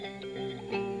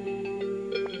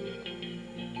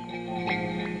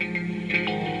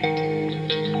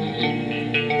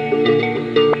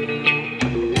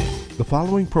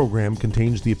following program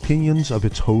contains the opinions of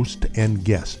its host and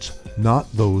guests, not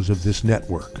those of this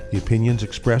network. The opinions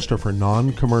expressed are for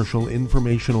non-commercial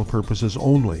informational purposes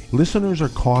only. Listeners are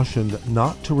cautioned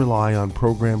not to rely on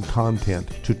program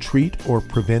content to treat or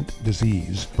prevent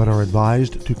disease, but are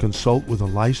advised to consult with a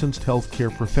licensed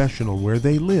healthcare professional where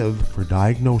they live for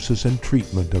diagnosis and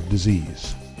treatment of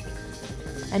disease.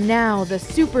 And now, the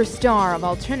superstar of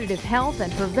alternative health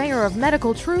and purveyor of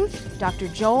medical truth, Dr.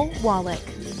 Joel Wallach.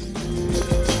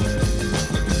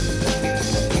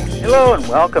 Hello and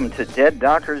welcome to Dead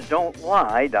Doctors Don't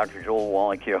Lie. Dr. Joel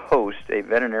Wallach, your host, a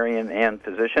veterinarian and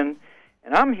physician.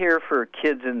 And I'm here for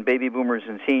kids and baby boomers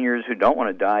and seniors who don't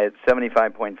want to die at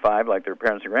 75.5 like their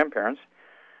parents and grandparents.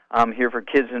 I'm here for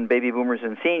kids and baby boomers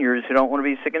and seniors who don't want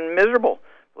to be sick and miserable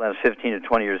for the last 15 to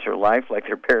 20 years of their life like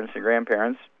their parents and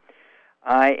grandparents.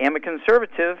 I am a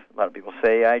conservative. A lot of people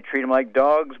say I treat them like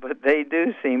dogs, but they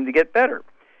do seem to get better.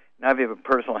 Now, if you have a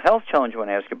personal health challenge you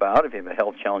want to ask about, if you have a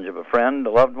health challenge of a friend,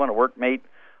 a loved one, a workmate,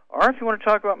 or if you want to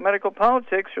talk about medical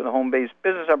politics or the home-based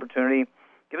business opportunity,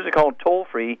 give us a call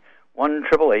toll-free,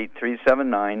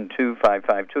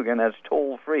 1-888-379-2552. Again, that's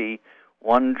toll-free,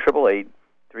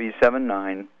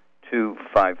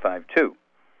 1-888-379-2552.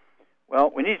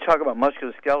 Well, we need to talk about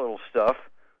musculoskeletal stuff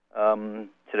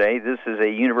today. This is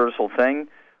a universal thing.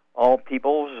 All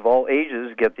peoples of all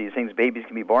ages get these things. Babies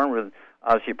can be born with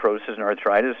osteoporosis and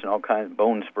arthritis and all kinds of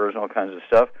bone spurs and all kinds of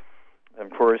stuff. Of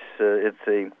course, it's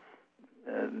a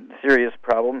serious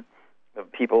problem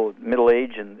of people middle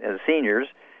age and seniors.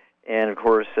 And, of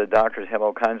course, doctors have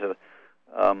all kinds of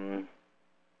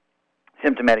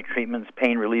symptomatic treatments,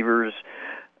 pain relievers,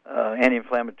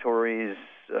 anti-inflammatories,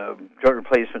 drug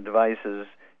replacement devices,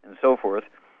 and so forth.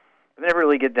 But they never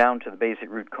really get down to the basic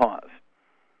root cause.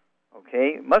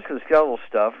 Okay, musculoskeletal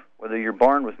stuff, whether you're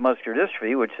born with muscular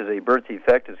dystrophy, which is a birth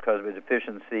defect, is caused by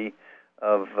deficiency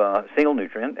of a single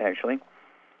nutrient, actually,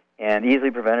 and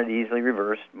easily prevented, easily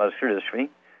reversed muscular dystrophy,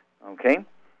 okay?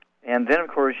 And then, of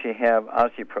course, you have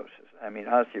osteoporosis. I mean,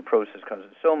 osteoporosis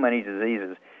causes so many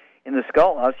diseases. In the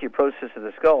skull, osteoporosis of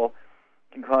the skull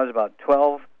can cause about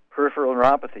 12 peripheral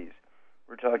neuropathies.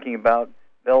 We're talking about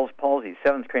Bell's palsy,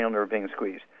 seventh cranial nerve being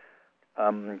squeezed.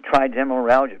 Trigeminal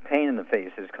neuralgia, pain in the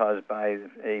face, is caused by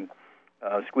a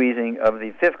squeezing of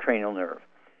the fifth cranial nerve.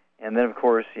 And then, of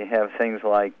course, you have things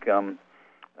like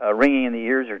ringing in the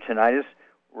ears or tinnitus,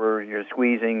 where you're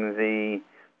squeezing the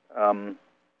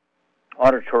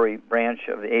auditory branch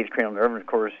of the eighth cranial nerve. And, of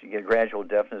course, you get gradual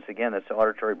deafness. Again, that's the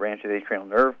auditory branch of the eighth cranial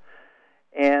nerve.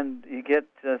 And you get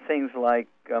things like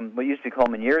what used to be called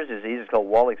Meniere's disease. It's called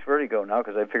Wallach's vertigo now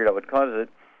because I figured out what causes it.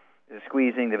 Is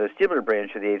squeezing the vestibular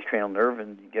branch of the eighth cranial nerve,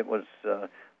 and you get what's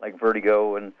like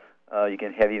vertigo, and you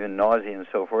can have even nausea and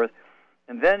so forth.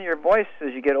 And then your voice,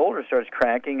 as you get older, starts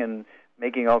cracking and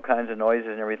making all kinds of noises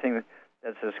and everything.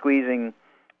 That's a squeezing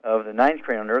of the ninth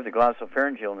cranial nerve, the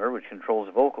glossopharyngeal nerve, which controls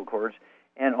the vocal cords,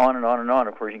 and on and on and on.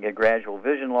 Of course, you get gradual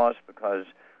vision loss because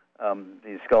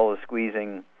the skull is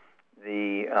squeezing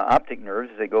the optic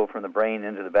nerves as they go from the brain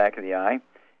into the back of the eye.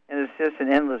 And it's just an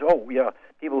endless,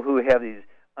 people who have these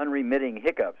unremitting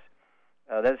hiccups.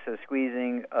 That's the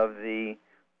squeezing of the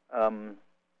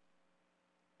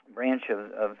branch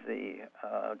of the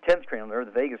 10th cranial nerve,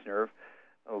 the vagus nerve,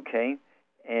 okay?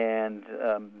 And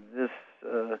this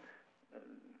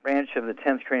branch of the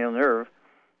 10th cranial nerve,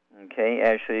 okay,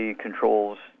 actually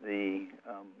controls the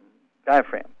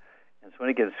diaphragm. And so when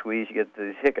it gets squeezed, you get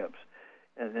these hiccups,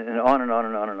 and on and on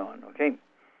and on and on, okay?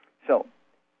 So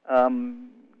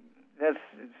that's,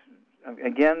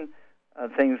 again,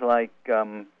 things like,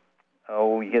 you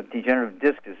get degenerative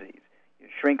disc disease. You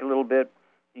shrink a little bit.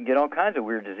 You can get all kinds of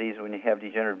weird diseases when you have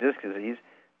degenerative disc disease.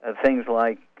 Things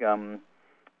like, atrial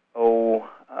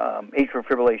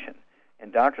fibrillation.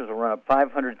 And doctors will run up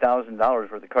 $500,000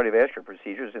 worth of cardiovascular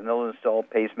procedures, and they'll install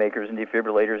pacemakers and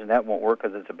defibrillators, and that won't work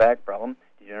because it's a back problem.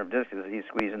 Degenerative disc disease,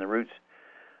 squeezing the roots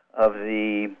of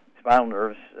the spinal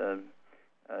nerves,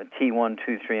 T1,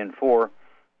 2, 3, and 4,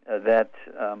 that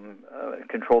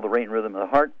control the rate and rhythm of the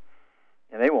heart,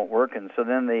 and they won't work. And so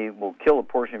then they will kill a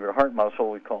portion of your heart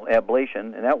muscle we call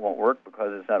ablation, and that won't work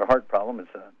because it's not a heart problem,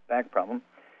 it's a back problem.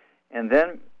 And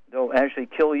then they'll actually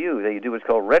kill you. They do what's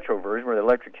called retroversion, where they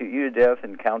electrocute you to death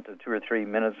and count to 2 or 3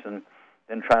 minutes and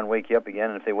then try and wake you up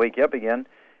again. And if they wake you up again,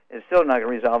 it's still not going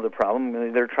to resolve the problem.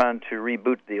 They're trying to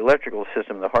reboot the electrical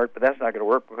system of the heart, but that's not going to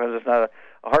work because it's not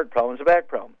a heart problem, it's a back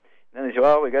problem. And then they say,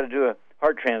 we got to do a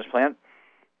heart transplant.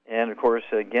 And, of course,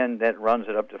 again, that runs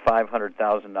it up to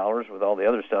 $500,000 with all the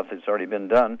other stuff that's already been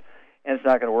done. And it's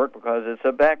not going to work because it's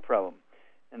a back problem.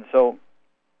 And so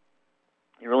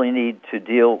you really need to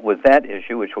deal with that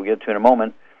issue, which we'll get to in a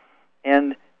moment.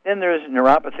 And then there's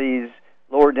neuropathies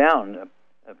lower down.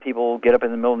 People get up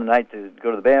in the middle of the night to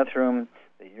go to the bathroom,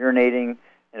 they're urinating,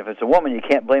 and if it's a woman, you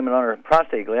can't blame it on her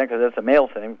prostate gland because that's a male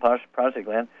thing, prostate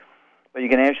gland. But you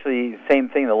can actually, same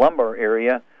thing, the lumbar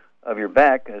area of your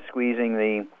back, squeezing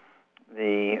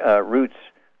the roots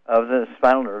of the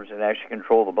spinal nerves that actually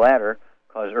control the bladder,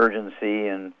 cause urgency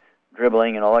and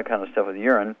dribbling and all that kind of stuff with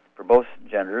urine for both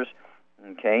genders.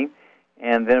 Okay,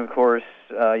 and then of course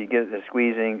you get the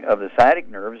squeezing of the sciatic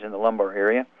nerves in the lumbar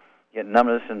area. You get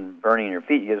numbness and burning in your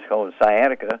feet. You get what's called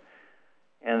sciatica,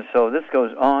 and so this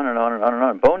goes on and on and on and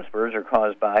on. Bone spurs are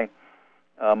caused by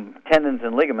tendons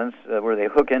and ligaments where they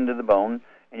hook into the bone,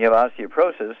 and you have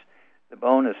osteoporosis. The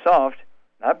bone is soft,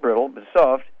 not brittle, but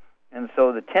soft, and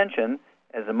so the tension,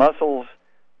 as the muscles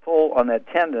pull on that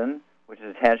tendon, which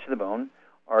is attached to the bone,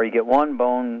 or you get one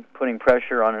bone putting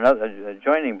pressure on another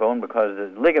adjoining bone because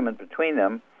the ligament between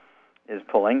them is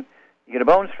pulling, you get a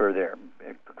bone spur there.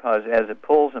 Because as it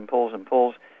pulls and pulls and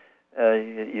pulls,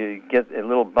 you get a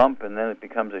little bump, and then it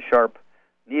becomes a sharp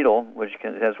needle,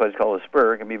 that's why it's called a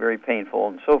spur. It can be very painful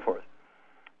and so forth.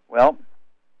 Well,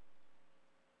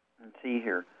 let's see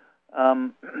here.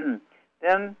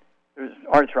 Then there's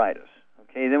arthritis.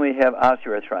 Okay, then we have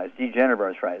osteoarthritis, degenerative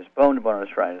arthritis, bone-to-bone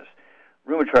arthritis,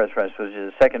 rheumatoid arthritis, which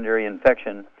is a secondary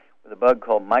infection with a bug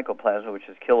called mycoplasma, which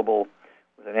is killable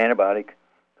with an antibiotic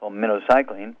called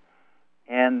minocycline.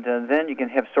 And then you can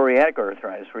have psoriatic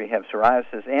arthritis, where you have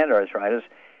psoriasis and arthritis.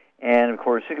 And, of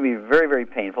course, it can be very, very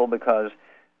painful because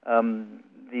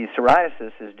the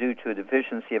psoriasis is due to a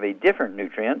deficiency of a different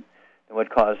nutrient than what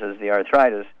causes the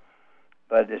arthritis.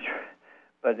 But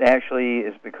actually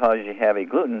it's because you have a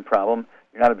gluten problem.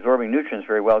 You're not absorbing nutrients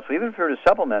very well. So even if you were to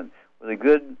supplement with a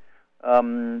good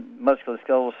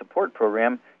musculoskeletal support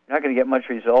program, you're not going to get much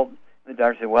result. The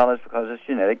doctor said, well, that's because it's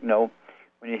genetic. No,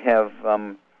 when you have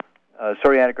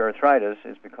psoriatic arthritis,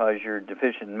 it's because you're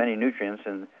deficient in many nutrients.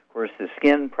 And, of course, the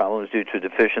skin problem is due to a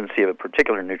deficiency of a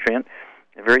particular nutrient.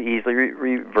 They're very easily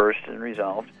reversed and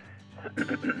resolved.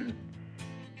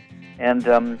 And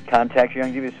contact your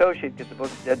Youngevity associate. Get the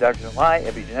book, Dead Doctors Don't Lie,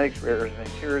 Epigenetics, Rare Earths and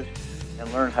Cures,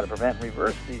 and learn how to prevent and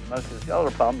reverse these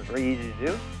musculoskeletal problems. Very easy to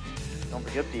do. Don't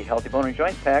forget the Healthy Bone and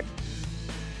Joint Pack,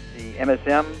 the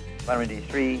MSM, vitamin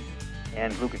D3,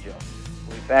 and glucogel.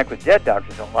 We'll be back with Dead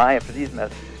Doctors Don't Lie after these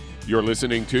messages. You're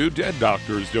listening to Dead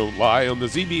Doctors Don't Lie on the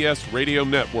ZBS Radio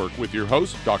Network with your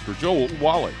host, Dr. Joel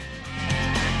Wallach.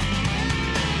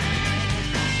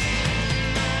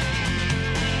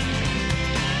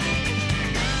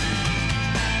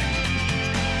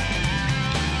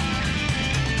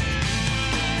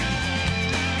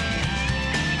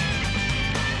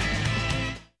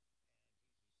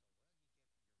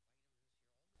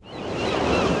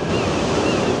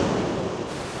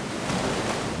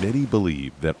 Many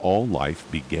believe that all life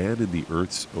began in the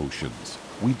Earth's oceans.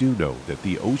 We do know that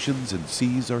the oceans and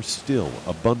seas are still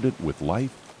abundant with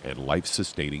life and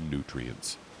life-sustaining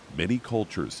nutrients. Many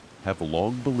cultures have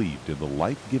long believed in the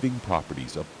life-giving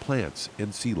properties of plants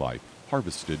and sea life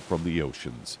harvested from the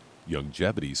oceans.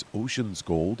 Youngevity's Ocean's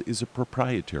Gold is a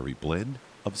proprietary blend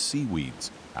of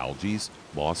seaweeds, algae,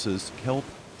 mosses, kelp,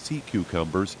 sea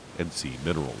cucumbers, and sea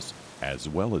minerals, as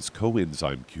well as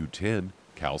coenzyme Q10,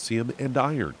 calcium, and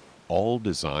iron, all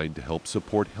designed to help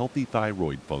support healthy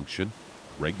thyroid function,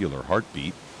 regular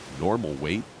heartbeat, normal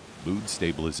weight, mood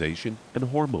stabilization, and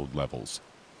hormone levels.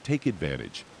 Take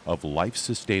advantage of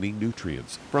life-sustaining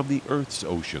nutrients from the Earth's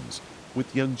oceans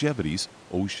with Youngevity's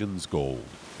Ocean's Gold.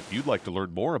 If you'd like to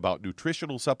learn more about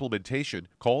nutritional supplementation,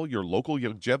 call your local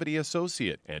Youngevity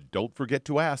associate, and don't forget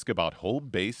to ask about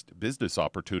home-based business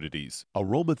opportunities.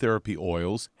 Aromatherapy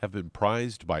oils have been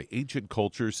prized by ancient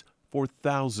cultures for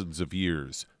thousands of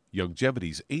years.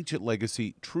 Youngevity's ancient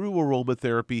legacy, True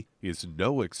Aromatherapy, is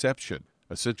no exception.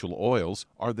 Essential oils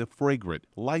are the fragrant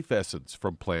life essence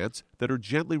from plants that are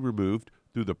gently removed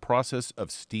through the process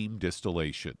of steam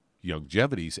distillation.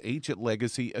 Youngevity's ancient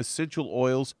legacy essential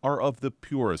oils are of the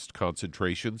purest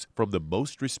concentrations from the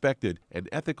most respected and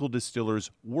ethical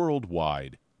distillers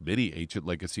worldwide. Many ancient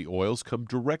legacy oils come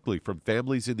directly from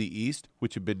families in the East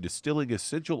which have been distilling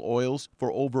essential oils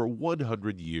for over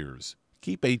 100 years.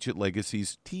 Keep Ancient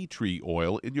Legacy's tea tree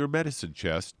oil in your medicine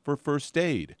chest for first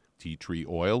aid. Tea tree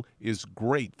oil is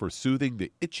great for soothing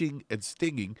the itching and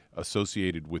stinging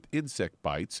associated with insect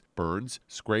bites, burns,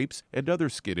 scrapes, and other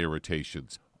skin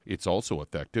irritations. It's also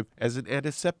effective as an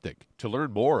antiseptic. To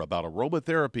learn more about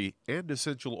aromatherapy and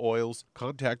essential oils,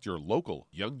 contact your local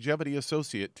Youngevity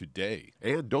associate today.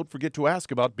 And don't forget to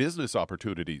ask about business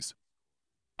opportunities.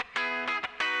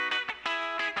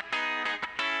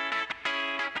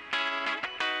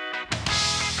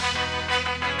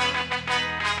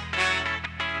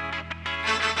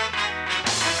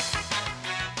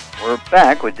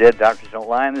 Back with Dead Doctors Don't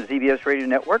Lie on the ZBS Radio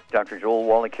Network. Dr. Joel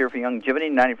Wallach here for Youngevity,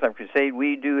 95 Crusade.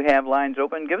 We do have lines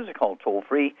open. Give us a call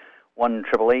toll-free,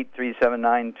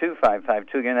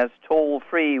 1-888-379-2552. Again, that's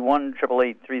toll-free,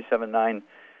 1-888-379-2552.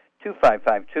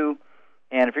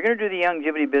 And if you're going to do the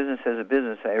Youngevity business as a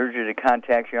business, I urge you to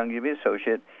contact your Youngevity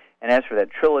associate and ask for that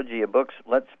trilogy of books,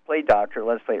 Let's Play Doctor,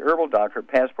 Let's Play Herbal Doctor,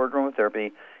 Passport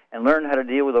Aromatherapy, and learn how to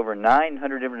deal with over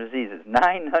 900 different diseases.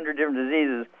 900 different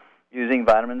diseases using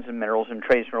vitamins and minerals and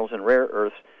trace minerals and rare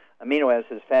earths, amino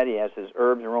acids, fatty acids,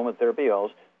 herbs, and aromatherapy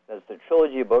oils. That's the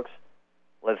trilogy of books,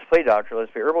 Let's Play Doctor,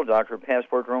 Let's Play Herbal Doctor,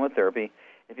 Passport Aromatherapy.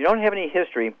 If you don't have any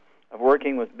history of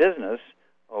working with business,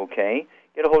 okay,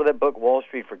 get a hold of that book, Wall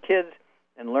Street for Kids,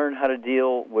 and learn how to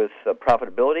deal with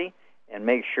profitability and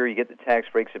make sure you get the tax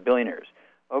breaks of billionaires.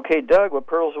 Okay, Doug, what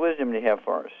pearls of wisdom do you have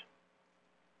for us?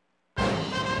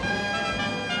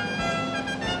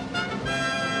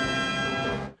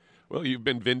 Well, you've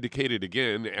been vindicated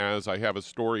again, as I have a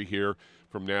story here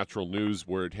from Natural News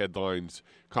where it headlines,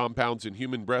 compounds in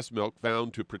human breast milk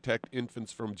found to protect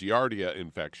infants from Giardia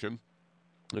infection.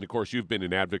 And, of course, you've been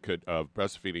an advocate of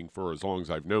breastfeeding for as long as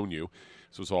I've known you.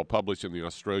 This was all published in the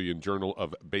Australian Journal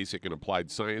of Basic and Applied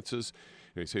Sciences.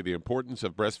 They say the importance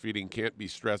of breastfeeding can't be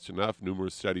stressed enough.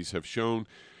 Numerous studies have shown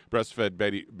breastfed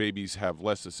babies have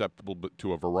less susceptible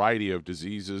to a variety of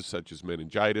diseases such as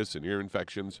meningitis and ear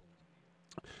infections.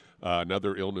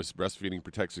 Another illness breastfeeding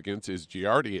protects against is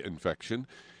Giardia infection,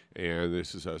 and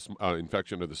this is an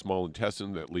infection of the small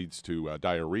intestine that leads to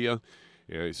diarrhea.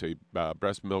 And they say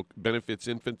breast milk benefits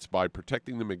infants by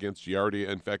protecting them against Giardia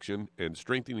infection and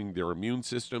strengthening their immune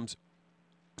systems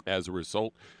as a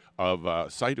result of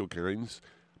cytokines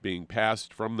being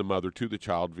passed from the mother to the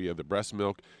child via the breast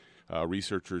milk.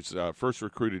 Researchers first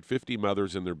recruited 50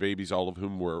 mothers and their babies, all of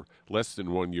whom were less than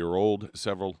 1 year old,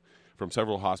 from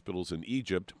several hospitals in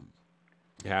Egypt.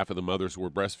 Half of the mothers were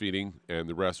breastfeeding and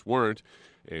the rest weren't.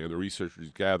 And the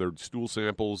researchers gathered stool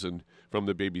samples from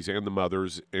the babies and the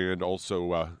mothers, and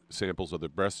also samples of the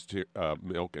breast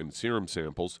milk and serum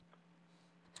samples.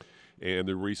 And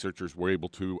the researchers were able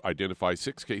to identify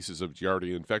 6 cases of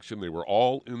Giardia infection. They were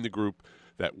all in the group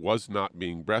that was not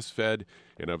being breastfed.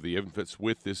 And of the infants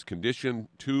with this condition,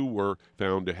 2 were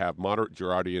found to have moderate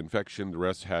Giardia infection. The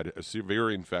rest had a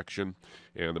severe infection.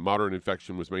 And the moderate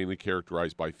infection was mainly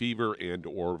characterized by fever and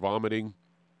or vomiting.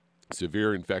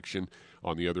 Severe infection,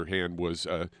 on the other hand, was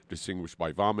distinguished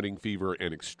by vomiting, fever,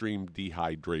 and extreme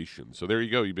dehydration. So there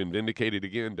you go. You've been vindicated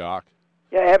again, Doc.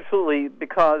 Yeah, absolutely,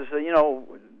 because,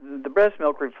 the breast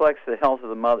milk reflects the health of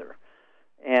the mother.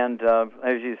 And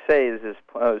as you say, as this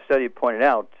study pointed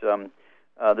out,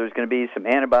 there's going to be some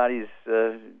antibodies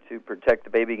to protect the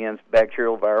baby against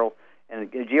bacterial, viral,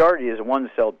 and Giardia is a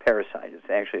one-celled parasite. It's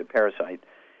actually a parasite.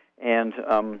 And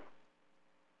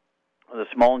the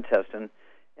small intestine.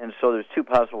 And so there's 2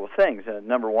 possible things.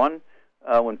 Number one,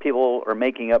 when people are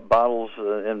making up bottles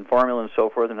and formula and so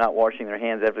forth and not washing their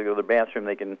hands after they go to the bathroom,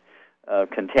 they can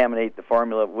contaminate the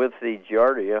formula with the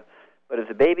Giardia. But if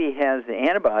the baby has the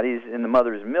antibodies in the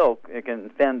mother's milk, it can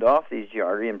fend off these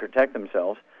Giardia and protect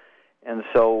themselves. And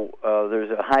so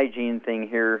there's a hygiene thing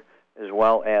here, as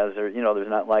well as there's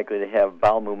not likely to have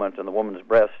bowel movement on the woman's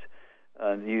breast.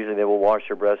 Usually they will wash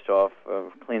their breast off,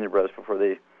 clean their breast before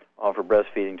they offer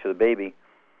breastfeeding to the baby.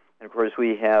 And of course,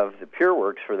 we have the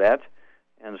PureWorks for that,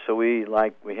 and so we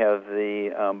have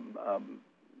the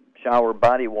shower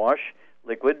body wash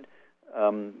liquid.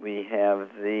 We have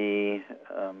the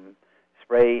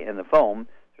spray and the foam.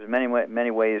 There's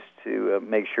many ways to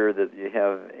make sure that you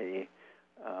have a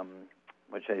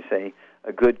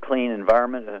a good, clean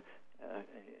environment, a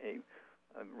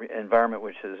environment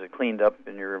which is cleaned up,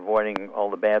 and you're avoiding all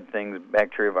the bad things,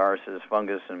 bacteria, viruses,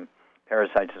 fungus, and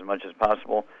parasites as much as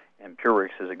possible. And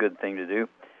PureWorks is a good thing to do.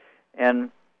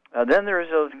 And then there's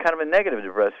a kind of a negative to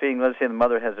breastfeeding. Let's say the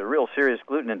mother has a real serious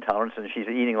gluten intolerance and she's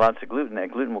eating lots of gluten.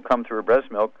 That gluten will come through her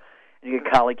breast milk, and you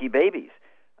get colicky babies.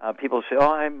 People say,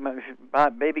 my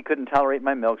baby couldn't tolerate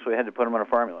my milk, so we had to put him on a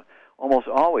formula. Almost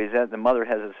always the mother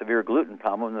has a severe gluten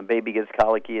problem, and the baby gets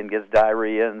colicky and gets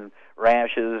diarrhea and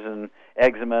rashes and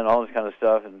eczema and all this kind of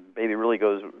stuff, and the baby really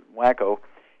goes wacko.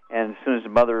 And as soon as the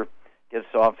mother gets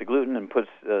off the gluten and puts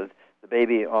the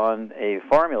baby on a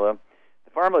formula,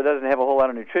 the formula doesn't have a whole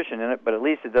lot of nutrition in it, but at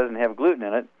least it doesn't have gluten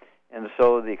in it. And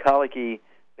so the colicky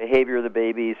behavior of the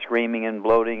baby, screaming and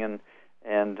bloating and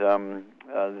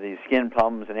the skin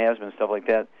problems and asthma and stuff like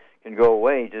that can go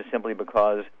away just simply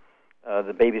because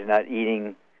the baby's not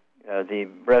eating the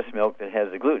breast milk that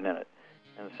has the gluten in it.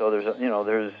 And so it's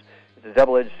a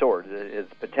double-edged sword.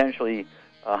 It's potentially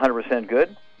 100%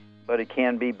 good, but it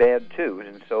can be bad too.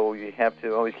 And so you have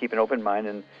to always keep an open mind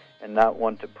and and not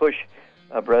want to push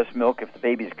breast milk if the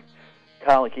baby's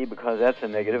colicky, because that's a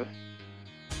negative.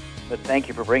 But thank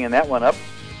you for bringing that one up.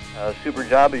 Super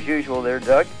job as usual there,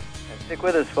 Doug. And stick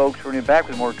with us, folks. We're going to be back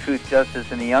with more Truth,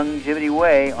 Justice, and the Youngevity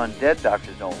Way on Dead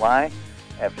Doctors Don't Lie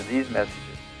after these messages.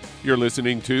 You're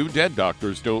listening to Dead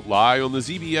Doctors Don't Lie on the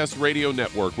ZBS Radio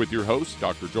Network with your host,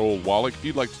 Dr. Joel Wallach. If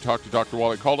you'd like to talk to Dr.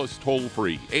 Wallach, call us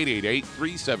toll-free,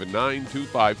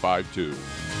 888-379-2552.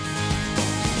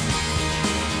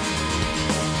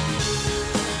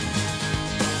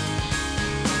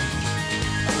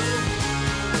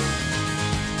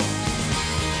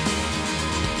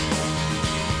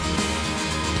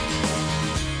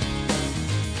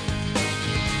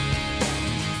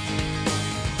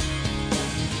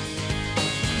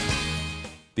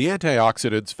 The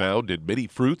antioxidants found in many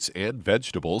fruits and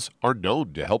vegetables are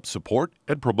known to help support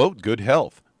and promote good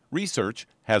health. Research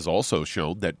has also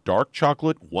shown that dark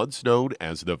chocolate, once known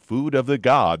as the food of the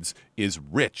gods, is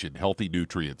rich in healthy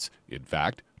nutrients. In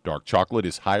fact, dark chocolate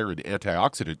is higher in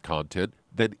antioxidant content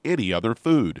than any other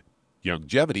food.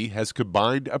 Youngevity has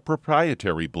combined a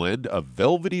proprietary blend of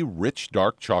velvety rich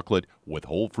dark chocolate with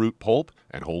whole fruit pulp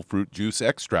and whole fruit juice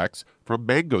extracts from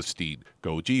mangosteen,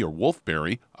 goji or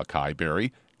wolfberry, acai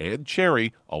berry, and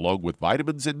cherry, along with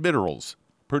vitamins and minerals,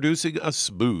 producing a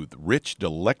smooth, rich,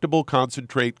 delectable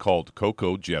concentrate called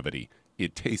Cocogevity.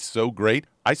 It tastes so great,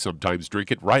 I sometimes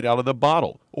drink it right out of the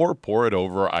bottle or pour it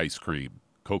over ice cream.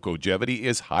 Cocogevity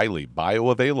is highly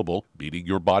bioavailable, meaning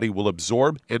your body will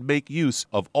absorb and make use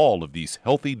of all of these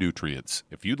healthy nutrients.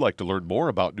 If you'd like to learn more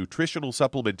about nutritional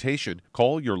supplementation,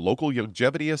 call your local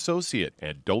Youngevity associate,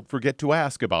 and don't forget to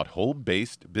ask about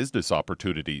home-based business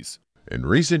opportunities. In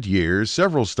recent years,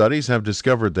 several studies have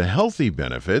discovered the healthy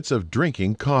benefits of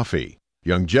drinking coffee.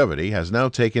 Youngevity has now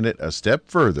taken it a step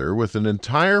further with an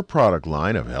entire product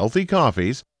line of healthy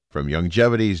coffees from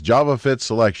Youngevity's JavaFit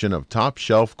selection of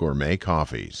top-shelf gourmet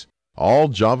coffees. All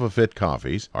JavaFit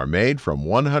coffees are made from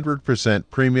 100%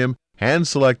 premium,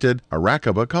 hand-selected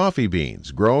Arabica coffee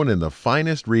beans grown in the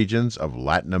finest regions of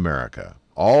Latin America.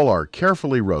 All are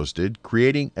carefully roasted,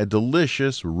 creating a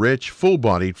delicious, rich,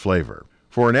 full-bodied flavor.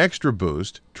 For an extra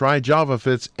boost, try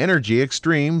JavaFit's Energy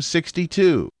Extreme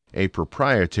 62, a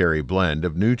proprietary blend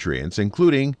of nutrients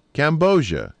including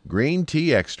Cambogia, green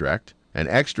tea extract, an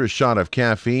extra shot of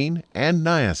caffeine, and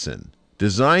niacin,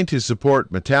 designed to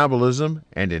support metabolism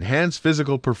and enhance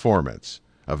physical performance.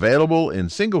 Available in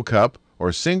single cup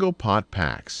or single pot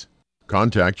packs.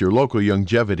 Contact your local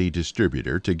Youngevity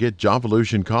distributor to get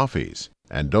Jovolution coffees.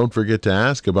 And don't forget to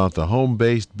ask about the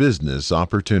home-based business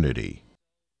opportunity.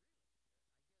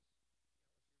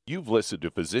 You've listened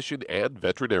to physician and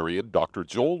veterinarian Dr.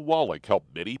 Joel Wallach help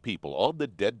many people on the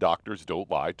Dead Doctors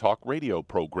Don't Lie talk radio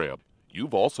program.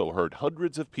 You've also heard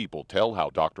hundreds of people tell how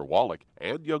Dr. Wallach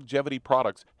and Youngevity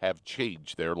products have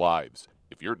changed their lives.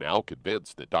 If you're now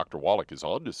convinced that Dr. Wallach is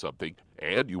onto something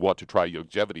and you want to try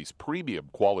Youngevity's premium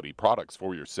quality products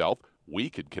for yourself, we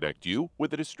can connect you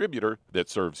with a distributor that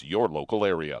serves your local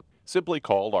area. Simply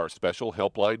call our special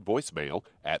helpline voicemail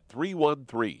at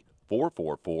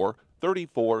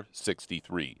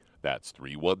 313-444-3463. That's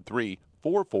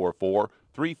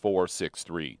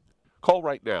 313-444-3463. Call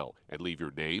right now and leave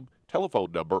your name,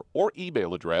 telephone number, or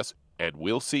email address, and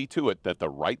we'll see to it that the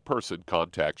right person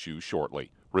contacts you shortly.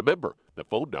 Remember, the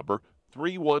phone number,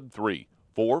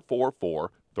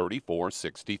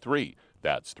 313-444-3463.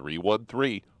 That's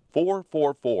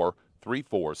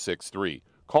 313-444-3463.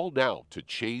 Call now to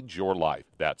change your life.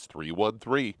 That's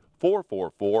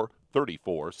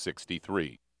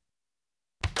 313-444-3463.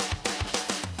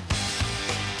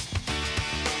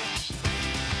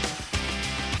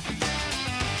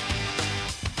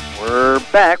 We're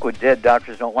back with Dead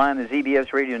Doctors Don't Lie on the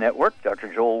ZBS Radio Network.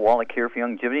 Dr. Joel Wallach here for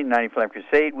Youngevity, 95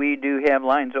 Crusade. We do have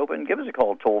lines open. Give us a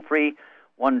call toll-free,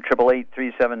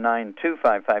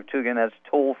 1-888-379-2552. Again, that's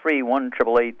toll-free,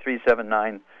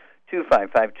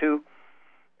 1-888-379-2552.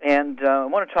 And I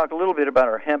want to talk a little bit about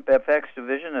our Hemp FX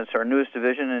division. It's our newest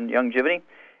division in Youngevity,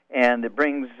 and it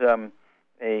brings a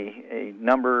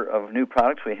number of new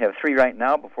products. We have 3 right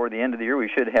now. Before the end of the year, we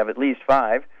should have at least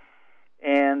 5.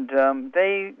 And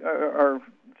they are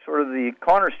sort of the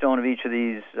cornerstone of each of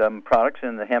these products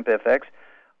in the Hemp FX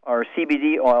are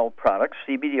CBD oil products,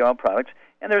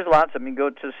 and there's lots of them. You go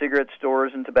to cigarette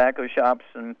stores and tobacco shops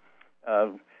and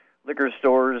liquor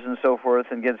stores and so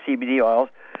forth and get CBD oils,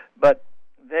 but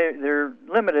they're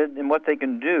limited in what they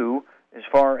can do as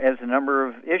far as the number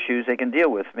of issues they can deal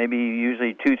with, maybe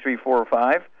usually 2, 3, 4, or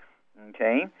 5,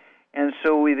 okay? And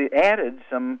so we've added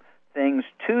some things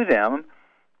to them.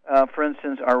 For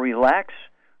instance, our Relax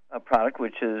product,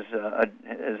 which is a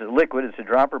liquid, it's a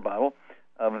dropper bottle,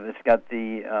 It's got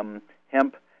the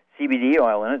hemp CBD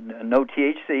oil in it, no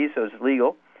THC, so it's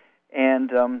legal.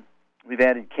 And we've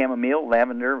added chamomile,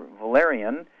 lavender,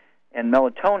 valerian, and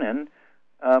melatonin.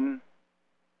 And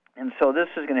so this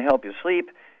is going to help you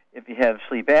sleep. If you have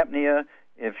sleep apnea,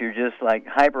 if you're just like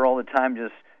hyper all the time,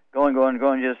 just going,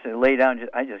 just lay down.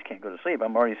 I just can't go to sleep.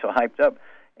 I'm already so hyped up.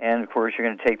 And, of course, you're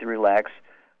going to take the Relax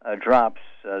drops,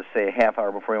 say a half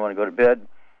hour before you want to go to bed,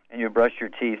 and you brush your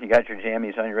teeth, you got your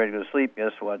jammies on, you're ready to go to sleep.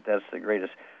 Guess what? That's the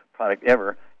greatest product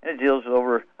ever. And it deals with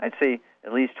over, I'd say,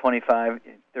 at least 25,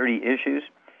 30 issues.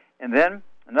 And then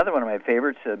another one of my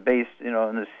favorites, based, in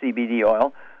the CBD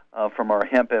oil from our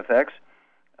Hemp FX,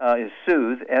 is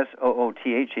Soothe,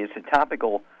 SOOTHE. It's a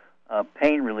topical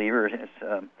pain reliever.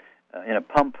 It's in a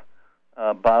pump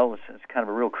bottle. It's kind of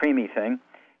a real creamy thing.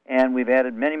 And we've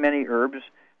added many, many herbs.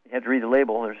 You have to read the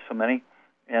label. There's so many.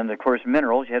 And, of course,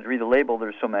 minerals. You have to read the label.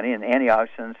 There's so many. And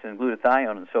antioxidants and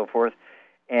glutathione and so forth.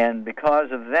 And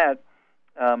because of that,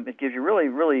 it gives you really,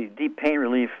 really deep pain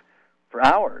relief for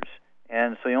hours.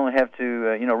 And so you only have to,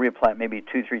 reapply it maybe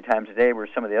 2-3 times a day, where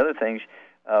some of the other things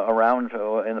around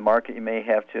in the market, you may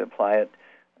have to apply it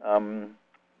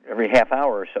every half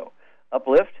hour or so.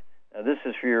 Uplift, this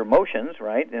is for your emotions,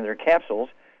 right? And they're capsules.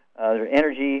 They're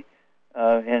energy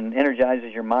and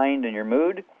energizes your mind and your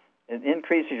mood. It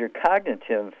increases your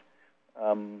cognitive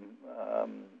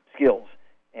skills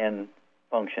and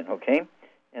function, okay?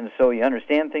 And so you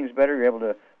understand things better, you're able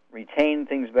to retain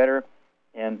things better,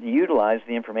 and utilize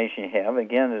the information you have.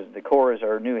 Again, the core is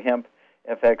our new Hemp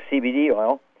FX CBD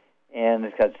oil, and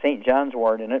it's got St. John's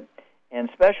wort in it, and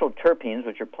special terpenes,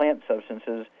 which are plant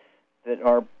substances that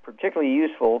are particularly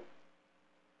useful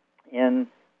in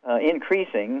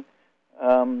increasing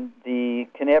the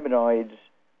cannabinoids'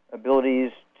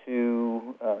 abilities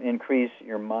to increase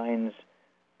your mind's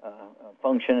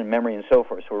function and memory and so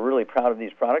forth. So we're really proud of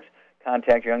these products.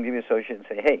 Contact your Youngevity associate and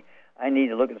say, hey, I need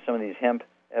to look at some of these Hemp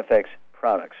FX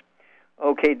products.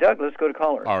 Okay, Doug, let's go to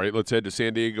callers. All right, let's head to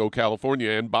San Diego,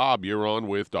 California. And Bob, you're on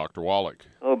with Dr. Wallach.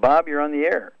 Hello, Bob, you're on the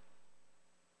air.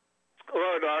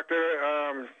 Hello,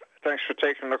 Doctor. Thanks for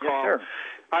taking the call. Yes, sir.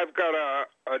 I've got a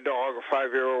dog, a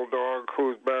 5-year-old dog,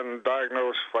 who's been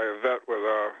diagnosed by a vet with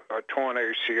a torn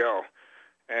ACL.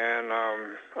 And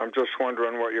I'm just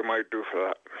wondering what you might do for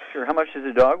that. Sure. How much does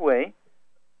the dog weigh?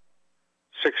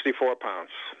 64 pounds.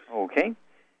 Okay.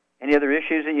 Any other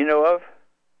issues that you know of?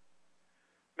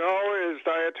 No, his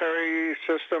dietary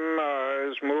system,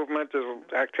 his movement, his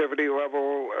activity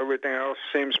level, everything else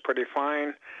seems pretty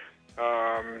fine.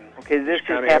 Okay, did this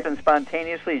just happen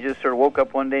spontaneously? He just sort of woke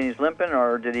up one day and he's limping,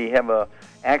 or did he have a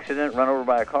accident, run over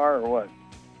by a car, or what?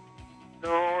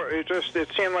 No, it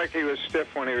seemed like he was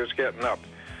stiff when he was getting up.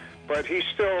 But he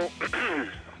still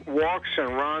walks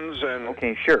and runs. And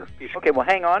okay, sure. Okay, well,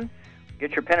 hang on.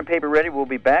 Get your pen and paper ready. We'll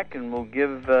be back, and we'll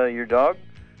give your dog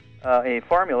a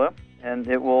formula, and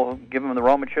it will give him the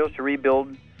raw materials to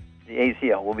rebuild the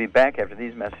ACL. We'll be back after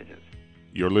these messages.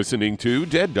 You're listening to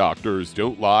Dead Doctors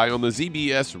Don't Lie on the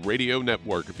ZBS Radio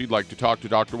Network. If you'd like to talk to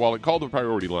Dr. Wallach, call the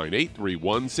priority line,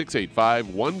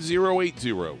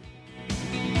 831-685-1080.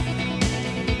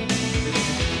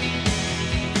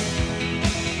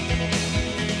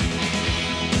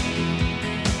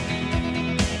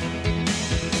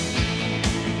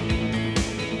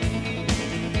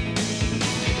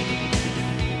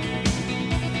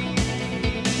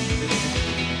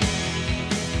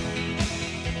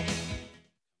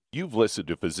 You've listened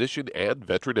to physician and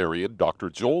veterinarian Dr.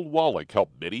 Joel Wallach help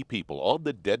many people on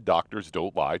the Dead Doctors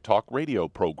Don't Lie talk radio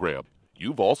program.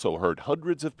 You've also heard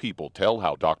hundreds of people tell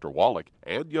how Dr. Wallach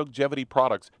and Youngevity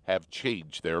products have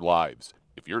changed their lives.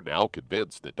 If you're now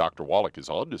convinced that Dr. Wallach is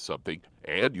onto something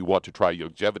and you want to try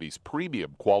Youngevity's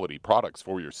premium quality products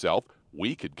for yourself,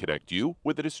 we can connect you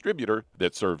with a distributor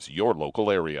that serves your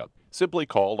local area. Simply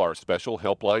call our special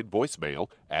helpline voicemail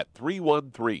at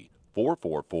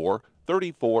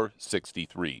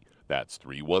 313-444-3463. That's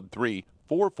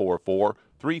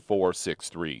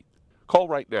 313-444-3463. Call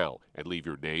right now and leave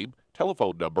your name,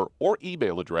 telephone number, or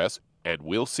email address, and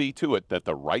we'll see to it that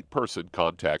the right person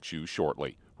contacts you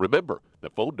shortly. Remember, the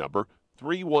phone number,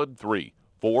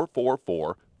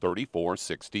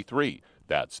 313-444-3463.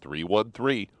 That's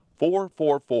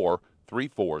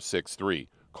 313-444-3463.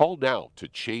 Call now to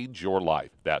change your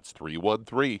life. That's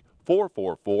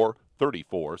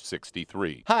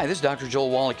 313-444-3463. Hi, this is Dr.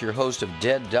 Joel Wallach, your host of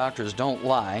Dead Doctors Don't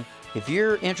Lie. If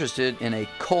you're interested in a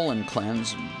colon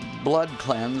cleanse, blood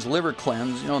cleanse, liver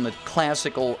cleanse, in the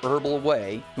classical herbal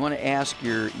way, you want to ask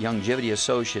your Youngevity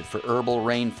associate for Herbal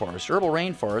Rainforest. Herbal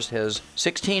Rainforest has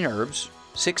 16 herbs,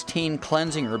 16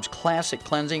 cleansing herbs, classic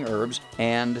cleansing herbs,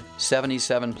 and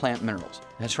 77 plant minerals.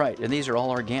 That's right, and these are all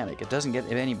organic. It doesn't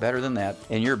get any better than that.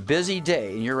 In your busy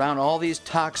day, and you're around all these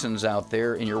toxins out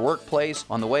there in your workplace,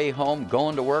 on the way home,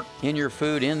 going to work, in your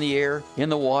food, in the air, in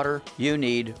the water, you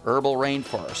need Herbal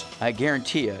Rainforest. I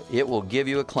guarantee you, it will give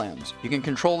you a cleanse. You can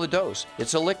control the dose.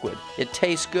 It's a liquid. It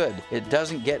tastes good. It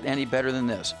doesn't get any better than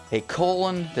this. A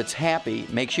colon that's happy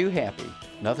makes you happy.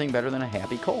 Nothing better than a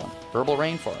happy colon. Herbal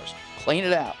Rainforest. Clean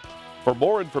it out. For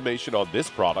more information on this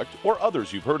product or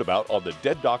others you've heard about on the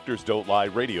Dead Doctors Don't Lie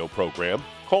radio program,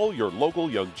 call your local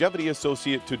Youngevity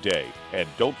associate today. And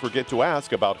don't forget to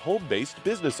ask about home-based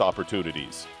business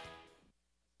opportunities.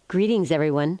 Greetings,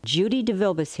 everyone. Judy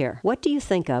DeVilbus here. What do you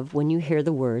think of when you hear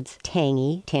the words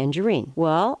tangy tangerine?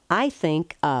 Well, I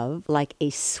think of like a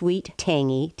sweet,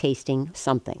 tangy tasting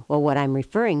something. Well, what I'm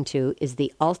referring to is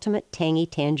the Ultimate Tangy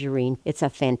Tangerine. It's a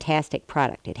fantastic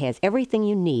product. It has everything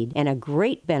you need, and a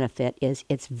great benefit is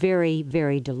it's very,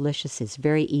 very delicious. It's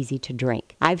very easy to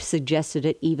drink. I've suggested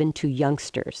it even to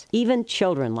youngsters. Even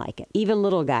children like it. Even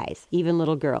little guys. Even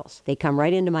little girls. They come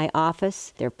right into my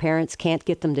office. Their parents can't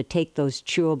get them to take those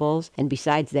chewables. And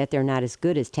besides that, they're not as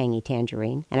good as Tangy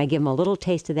Tangerine. And I give them a little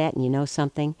taste of that, and you know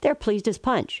something? They're pleased as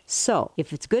punch. So,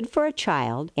 if it's good for a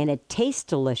child and it tastes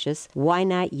delicious, why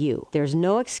not you? There's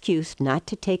no excuse not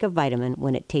to take a vitamin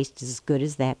when it tastes as good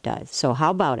as that does. So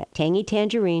how about it? Tangy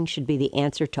Tangerine should be the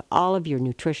answer to all of your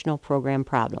nutritional program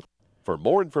problems. For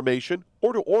more information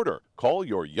or to order, call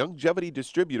your Youngevity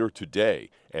distributor today.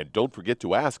 And don't forget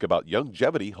to ask about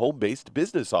Youngevity home-based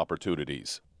business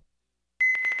opportunities.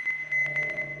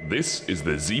 This is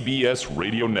the ZBS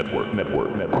Radio Network.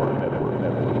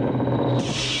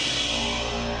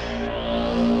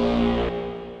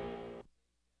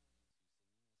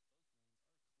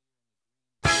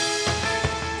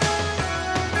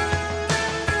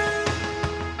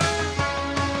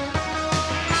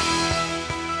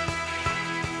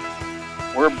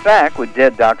 We're back with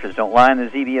Dead Doctors Don't Lie on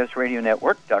the ZBS Radio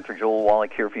Network. Dr. Joel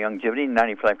Wallach here for Youngevity,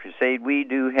 95 Crusade. We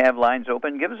do have lines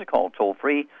open. Give us a call,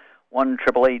 toll-free,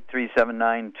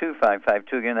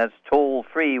 1-888-379-2552. Again, that's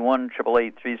toll-free,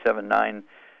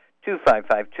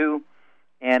 1-888-379-2552.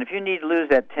 And if you need to lose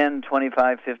that 10,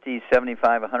 25, 50,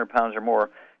 75, 100 pounds or more,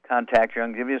 contact your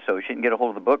Youngevity associate and get a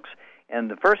hold of the books.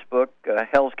 And the first book,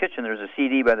 Hell's Kitchen, there's a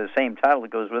CD by the same title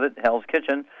that goes with it, Hell's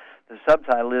Kitchen. The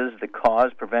subtitle is The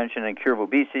Cause, Prevention, and Cure of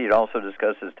Obesity. It also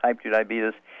discusses type 2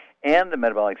 diabetes and the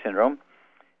metabolic syndrome.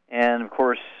 And, of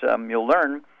course, you'll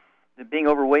learn that being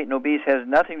overweight and obese has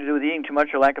nothing to do with eating too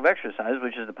much or lack of exercise,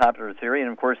 which is the popular theory. And,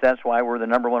 of course, that's why we're the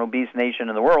number one obese nation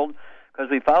in the world, because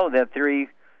we followed that theory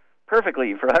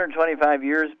perfectly for 125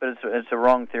 years, but it's a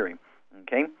wrong theory,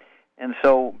 okay? And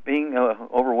so being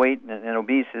overweight and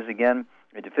obese is, again,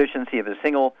 a deficiency of a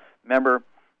single member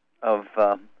of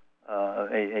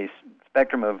a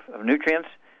spectrum of nutrients,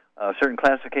 a certain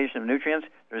classification of nutrients.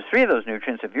 There's three of those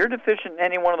nutrients. If you're deficient in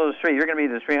any one of those three, you're going to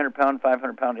be the 300-pound,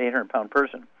 500-pound, 800-pound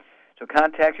person. So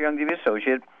contact your Youngevity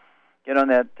associate. Get on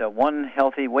that one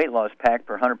healthy weight loss pack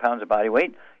per 100 pounds of body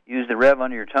weight. Use the Rev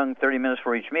under your tongue 30 minutes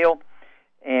for each meal,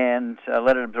 and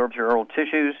let it absorb through your oral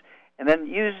tissues. And then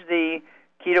use the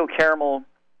Keto Caramel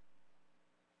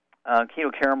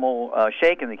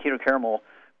shake and the Keto Caramel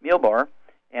meal bar.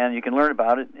 And you can learn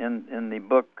about it in the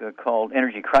book called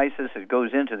Energy Crisis. It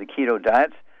goes into the keto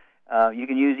diets. You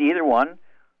can use either one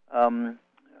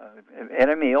at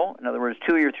a meal. In other words,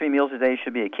 2 or 3 meals a day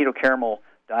should be a Keto Caramel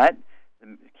diet,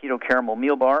 the Keto Caramel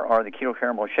meal bar, or the Keto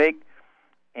Caramel shake.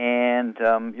 And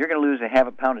you're going to lose a half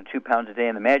a pound to 2 pounds a day.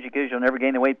 And the magic is you'll never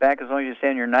gain the weight back as long as you stay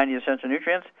on your 90 essential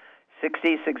nutrients,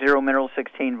 60 minerals,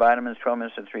 16 vitamins, 12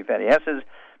 minutes, and 3 fatty acids,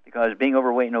 because being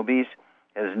overweight and obese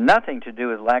has nothing to do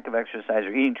with lack of exercise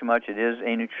or eating too much. It is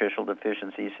a nutritional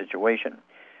deficiency situation.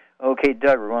 Okay,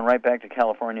 Doug, we're going right back to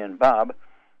California and Bob.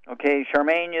 Okay,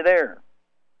 Charmaine, you there?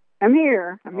 I'm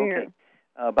here. I'm here.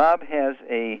 Bob has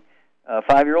a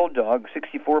 5-year-old dog,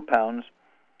 64 pounds,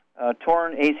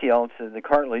 torn ACL. It's the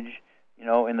cartilage,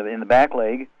 in the back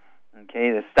leg.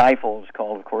 Okay, the stifle is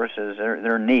called, of course, is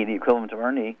their knee, the equivalent of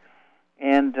our knee.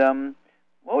 And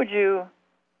what would you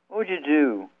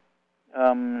do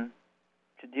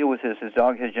to deal with this? His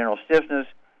dog has general stiffness,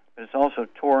 but it's also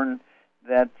torn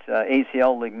that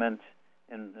ACL ligament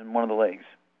in one of the legs.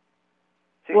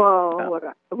 Well,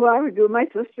 what I would do, my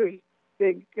sister's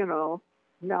big, now,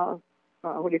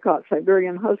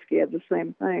 Siberian Husky had the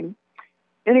same thing.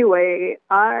 Anyway,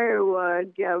 I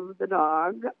would give the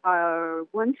dog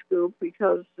 1 scoop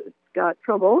because it's got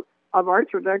trouble of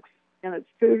Arthrodex in its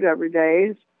food every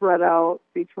day, spread out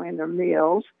between their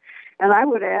meals. And I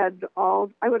would add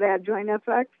Joint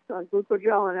FX,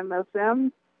 Glucogel, and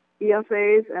MSM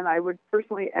EFAs, and I would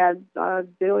personally add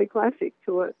Daily Classic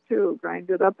to it too. Grind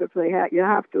it up if you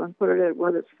have to, and put it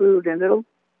with its food, and it'll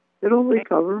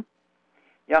recover.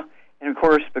 Yeah, and of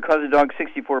course, because the dog's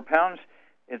 64 pounds,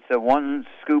 it's a 1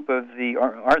 scoop of the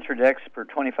Arthrodex per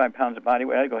 25 pounds of body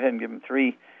weight. I'd go ahead and give him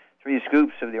three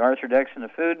scoops of the Arthrodex in the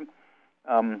food.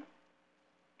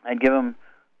 I'd give him,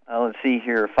 let's see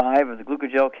here, 5 of the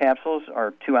glucogel capsules,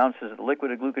 or 2 ounces of the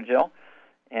liquid of glucogel.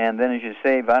 And then, as you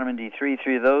say, vitamin D3,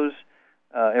 3 of those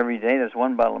every day. That's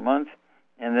 1 bottle a month.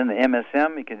 And then the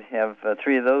MSM, you could have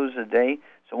 3 of those a day.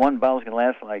 So 1 bottle is going to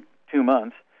last like 2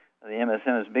 months. The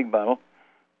MSM is a big bottle.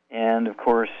 And, of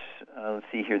course, let's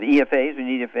see here, the EFAs. We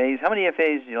need EFAs. How many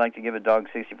EFAs do you like to give a dog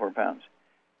 64 pounds?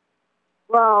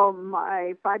 Well,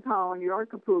 my 5-pound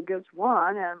Yorker Poo gets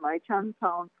 1, and my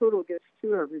 10-pound Poodle gets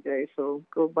 2 every day, so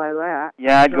go by that.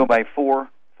 Yeah, I'd go by 4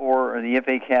 or the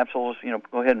EFA capsules.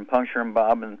 Go ahead and puncture them,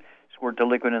 Bob, and squirt the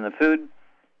liquid in the food.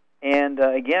 And,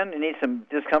 again, you need some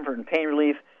discomfort and pain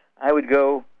relief. I would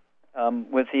go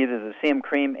with either the CM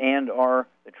cream and or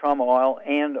the trauma oil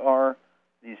and or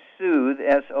the Soothe,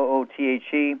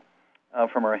 S-O-O-T-H-E,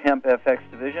 from our Hemp FX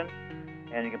division.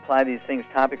 And you can apply these things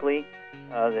topically.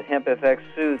 The Hemp FX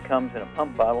Soothe comes in a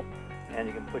pump bottle, and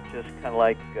you can put just kind of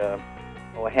like a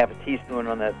half a teaspoon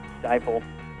on that stifle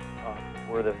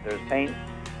where there's pain.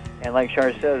 And like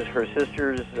Char says, her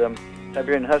sister's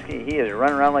Siberian Husky, he is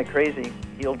running around like crazy,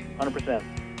 healed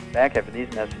 100%. Back after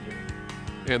these messages.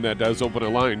 And that does open a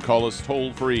line. Call us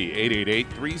toll-free,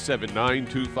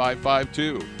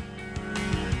 888-379-2552.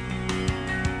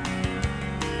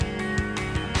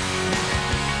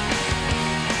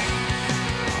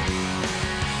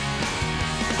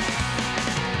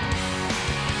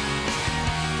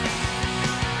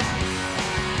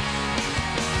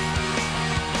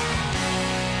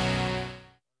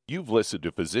 You've listened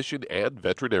to physician and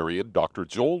veterinarian Dr.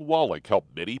 Joel Wallach help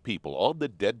many people on the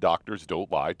Dead Doctors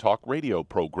Don't Lie talk radio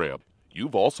program.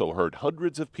 You've also heard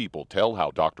hundreds of people tell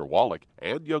how Dr. Wallach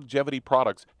and Youngevity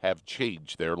products have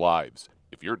changed their lives.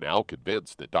 If you're now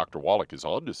convinced that Dr. Wallach is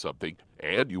onto something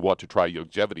and you want to try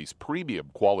Youngevity's premium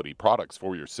quality products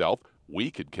for yourself,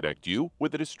 we can connect you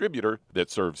with a distributor that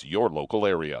serves your local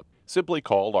area. Simply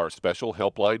call our special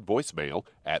helpline voicemail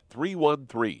at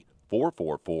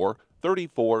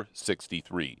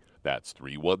 313-444-3463. That's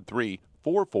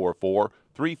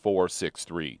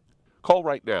 313-444-3463. Call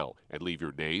right now and leave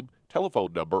your name,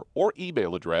 telephone number, or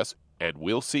email address, and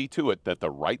we'll see to it that the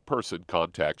right person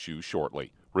contacts you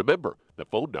shortly. Remember, the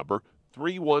phone number,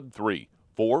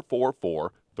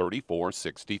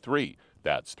 313-444-3463.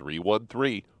 That's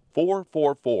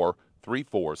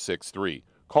 313-444-3463.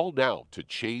 Call now to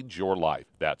change your life.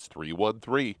 That's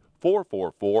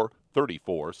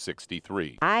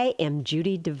 313-444-3463. I am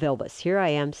Judy DeVilbus. Here I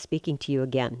am speaking to you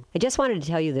again. I just wanted to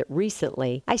tell you that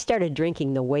recently I started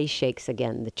drinking the Whey Shakes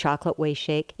again, the chocolate Whey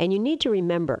Shake. And you need to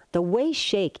remember, the Whey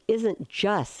Shake isn't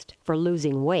just for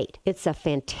losing weight. It's a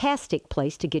fantastic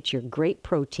place to get your great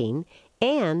protein.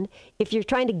 And if you're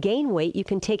trying to gain weight, you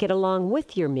can take it along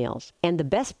with your meals. And the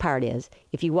best part is,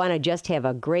 if you want to just have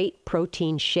a great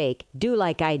protein shake, do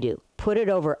like I do. Put it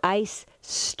over ice,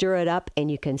 stir it up,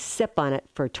 and you can sip on it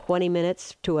for 20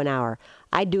 minutes to an hour.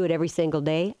 I do it every single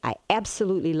day. I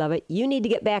absolutely love it. You need to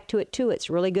get back to it too. It's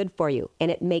really good for you.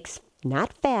 And it makes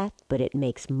not fat, but it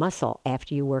makes muscle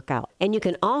after you work out. And you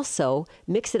can also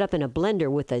mix it up in a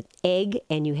blender with an egg,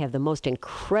 and you have the most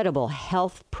incredible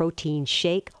health protein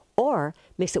shake. Or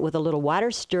mix it with a little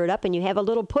water, stir it up, and you have a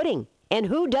little pudding. And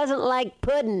who doesn't like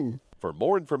pudding? For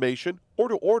more information or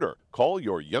to order, call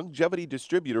your Youngevity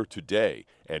distributor today.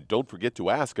 And don't forget to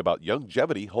ask about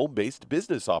Youngevity home-based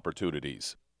business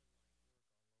opportunities.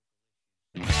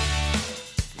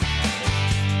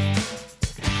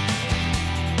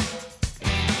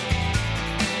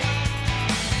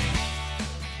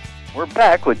 We're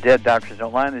back with Dead Doctors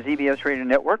Don't Lie on the ZBS Radio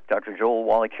Network. Dr. Joel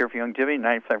Wallach here for Youngevity,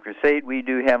 95 Crusade. We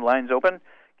do have lines open.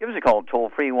 Give us a call,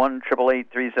 toll-free,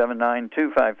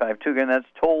 1-888-379-2552. Again, that's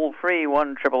toll-free,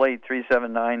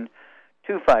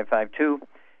 1-888-379-2552.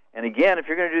 And again, if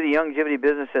you're going to do the Youngevity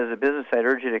business as a business, I'd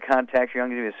urge you to contact your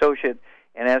Youngevity associate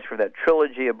and ask for that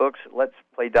trilogy of books, Let's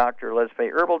Play Doctor, Let's Play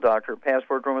Herbal Doctor,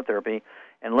 Passport Aromatherapy,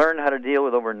 and learn how to deal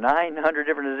with over 900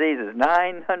 different diseases.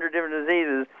 900 different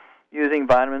diseases using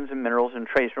vitamins and minerals and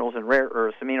trace minerals and rare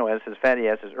earths, amino acids, fatty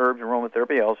acids, herbs, and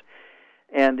aromatherapy oils.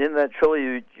 And in that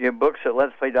trilogy of books,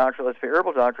 Let's Play Doctor, Let's Play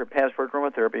Herbal Doctor, Passport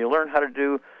Aromatherapy, you learn how to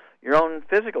do your own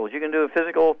physicals. You can do a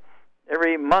physical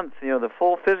every month, the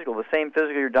full physical, the same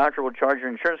physical your doctor will charge your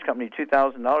insurance company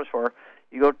 $2,000 for.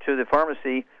 You go to the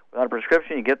pharmacy without a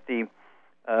prescription, you get the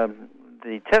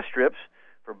test strips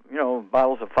for,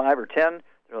 bottles of 5 or 10.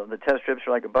 The test strips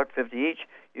are like $1.50 each.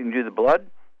 You can do the blood.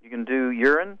 You can do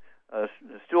urine, a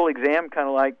stool exam, kind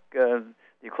of like the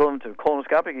equivalent of a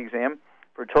colonoscopic exam,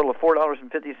 for a total of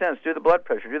 $4.50. Do the blood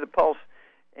pressure, do the pulse,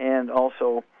 and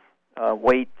also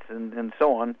weight and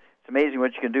so on. It's amazing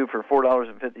what you can do for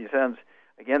 $4.50.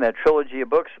 Again, that trilogy of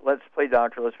books, Let's Play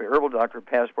Doctor, Let's Play Herbal Doctor,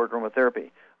 Passport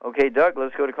Aromatherapy. Okay, Doug,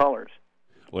 let's go to callers.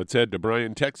 Let's head to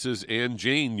Bryan, Texas. And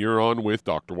Jane, you're on with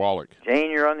Dr. Wallach.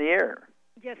 Jane, you're on the air.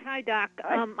 Yes, hi, Doc.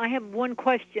 Hi. I have one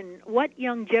question. What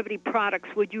longevity products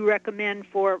would you recommend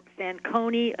for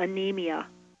Fanconi anemia?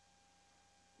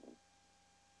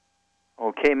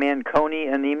 Okay,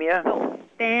 Fanconi anemia? No,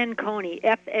 Fanconi,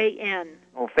 F-A-N.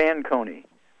 Oh, Fanconi.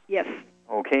 Yes.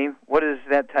 Okay, what is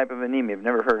that type of anemia? I've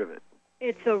never heard of it.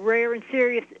 It's a rare and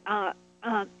serious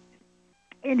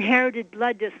inherited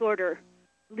blood disorder.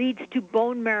 Leads to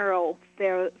bone marrow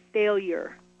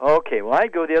failure. Okay, well,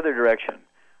 I'd go the other direction.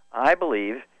 I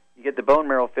believe you get the bone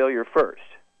marrow failure first.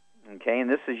 Okay, and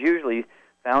this is usually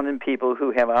found in people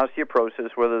who have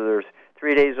osteoporosis, whether they're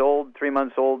 3 days old, 3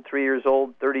 months old, 3 years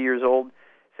old, 30 years old,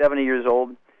 70 years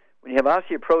old. When you have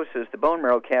osteoporosis, the bone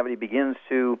marrow cavity begins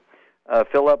to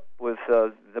fill up with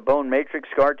the bone matrix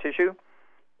scar tissue,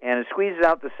 and it squeezes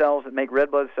out the cells that make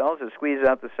red blood cells. It squeezes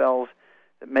out the cells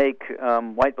that make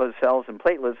white blood cells and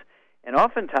platelets. And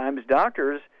oftentimes,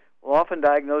 doctors will often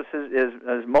diagnose it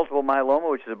as multiple myeloma,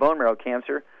 which is a bone marrow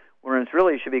cancer, whereas it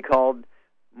really should be called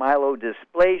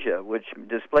myelodysplasia, which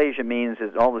dysplasia means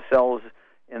that all the cells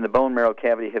in the bone marrow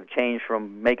cavity have changed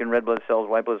from making red blood cells,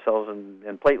 white blood cells,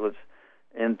 and platelets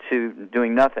into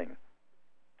doing nothing.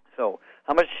 So,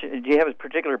 how much do you have a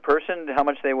particular person? How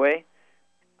much they weigh?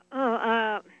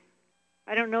 I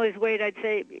don't know his weight. I'd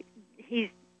say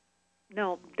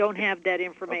don't have that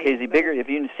information. Okay, is he bigger? If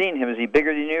you've seen him, is he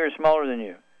bigger than you or smaller than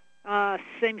you?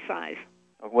 Same size.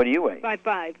 What do you weigh?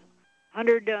 5'5".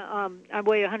 100. I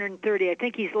weigh 130. I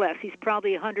think he's less. He's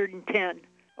probably 110.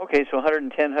 Okay, so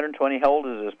 110, 120. How old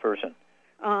is this person?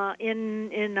 In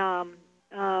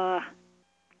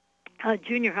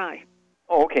junior high.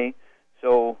 Oh, okay.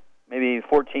 So maybe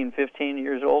 14, 15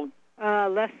 years old?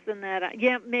 Less than that.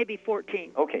 Yeah, maybe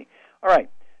 14. Okay. All right.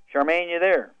 Charmaine, you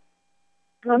there?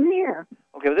 I'm here.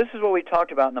 Okay, well, this is what we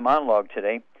talked about in the monologue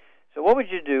today. So what would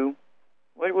you do?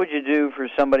 What would you do for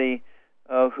somebody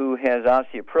who has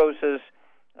osteoporosis,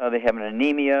 they have an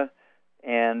anemia,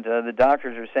 and the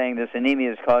doctors are saying this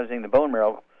anemia is causing the bone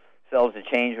marrow cells to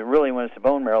change, but really when it's the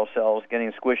bone marrow cells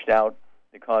getting squished out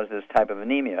that cause this type of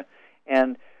anemia.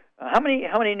 And how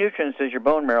many nutrients does your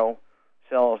bone marrow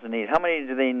cells need? How many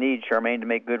do they need, Charmaine, to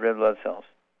make good red blood cells?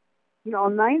 All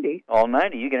 90. All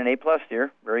 90. You get an A+,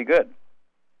 dear. Very good.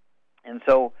 And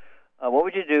so what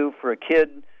would you do for a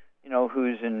kid,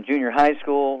 who's in junior high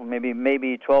school,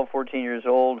 maybe 12, 14 years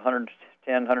old,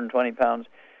 110, 120 pounds,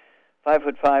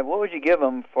 5'5"? What would you give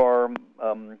them for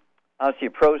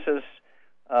osteoporosis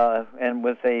and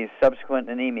with a subsequent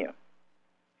anemia?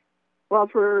 Well,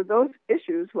 for those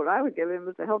issues, what I would give him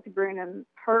was a Healthy Brain and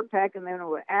Heart Pack, and then I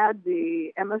would add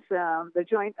the MSM, the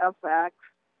Joint FX,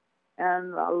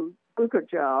 and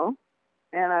Glucogel,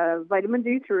 and a vitamin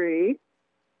D3,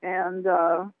 and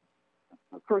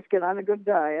of course, get on a good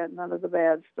diet, none of the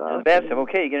bad stuff. None of the bad stuff.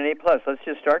 Okay, you get an A+. Let's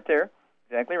just start there.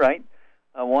 Exactly right.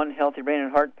 One Healthy Brain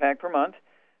and Heart Pack per month.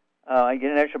 I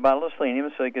get an extra bottle of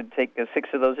selenium, so you could take 6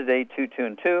 of those a day, 2, 2,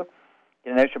 and 2.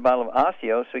 Get an extra bottle of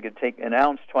Osteo, so you could take an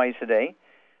ounce twice a day.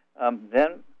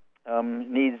 Then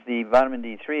needs the vitamin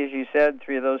D3, as you said,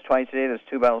 3 of those twice a day. That's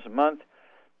 2 bottles a month.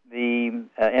 The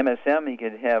MSM, you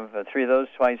could have 3 of those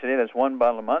twice a day. That's 1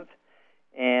 bottle a month.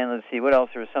 And let's see, what else?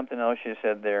 There was something else you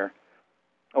said there.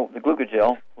 Oh, the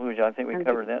Glucogel. I think we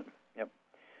covered that. Yep.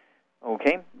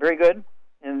 Okay, very good.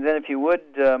 And then if you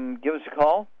would, give us a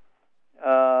call.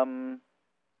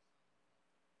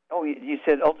 You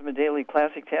said Ultimate Daily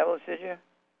Classic Tablets, did you?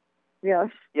 Yes.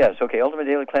 Yes, okay, Ultimate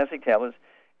Daily Classic Tablets,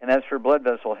 and that's for blood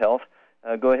vessel health.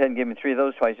 Go ahead and give me 3 of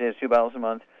those twice a day. It's 2 bottles a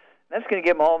month. And that's going to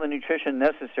give them all the nutrition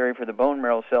necessary for the bone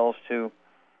marrow cells to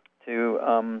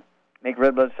make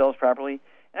red blood cells properly.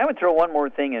 And I would throw one more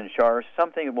thing in, Char,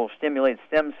 something that will stimulate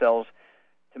stem cells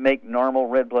to make normal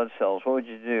red blood cells. What would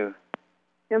you do?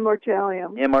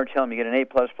 Immortalium. Immortalium. You get an A++,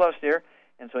 dear.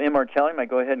 And so Immortalium, I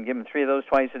go ahead and give them 3 of those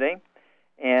twice a day.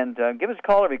 And give us a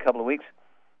call every couple of weeks,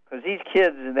 because these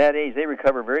kids at that age, they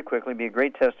recover very quickly. Be a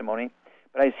great testimony.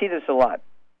 But I see this a lot.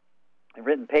 I've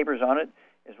written papers on it.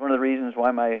 It's one of the reasons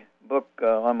why my book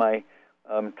on my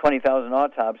 20,000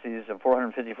 autopsies of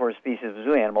 454 species of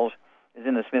zoo animals is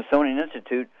in the Smithsonian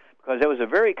Institute, because that was a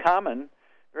very common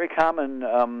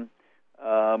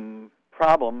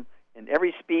problem in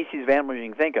every species of animals you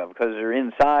can think of, because they're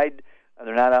inside,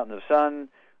 they're not out in the sun,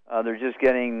 they're just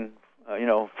getting,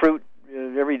 fruit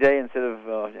every day instead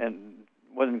of, and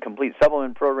wasn't a complete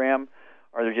supplement program,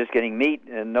 or they're just getting meat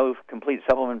and no complete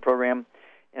supplement program.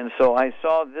 And so I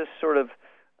saw this sort of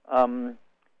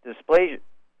dysplasia,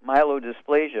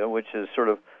 myelodysplasia, which is sort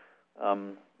of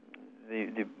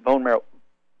the bone marrow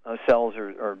cells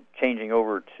are changing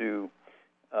over to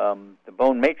the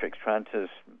bone matrix, trying to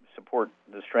support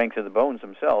the strength of the bones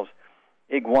themselves.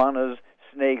 Iguanas,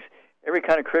 snakes, every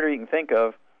kind of critter you can think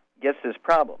of gets this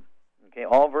problem. Okay,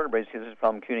 all vertebrates get this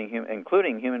problem,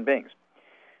 including human beings.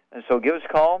 And so give us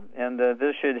a call, and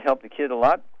this should help the kid a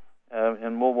lot,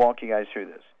 and we'll walk you guys through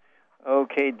this.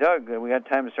 Okay, Doug, we got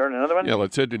time to start another one? Yeah,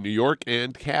 let's head to New York.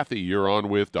 And Kathy, you're on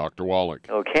with Dr. Wallach.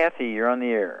 Oh, Kathy, you're on the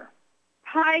air.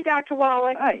 Hi, Dr.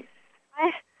 Wallach. Hi.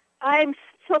 I'm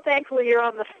so thankful you're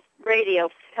on the radio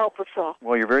to help us all.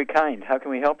 Well, you're very kind. How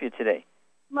can we help you today?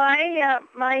 I'm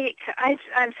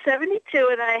 72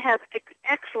 and I have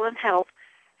excellent health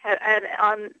and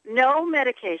on no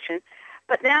medication.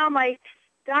 But now my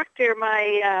doctor,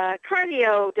 my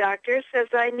cardio doctor, says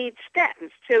I need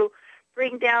statins to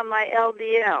bring down my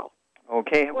LDL.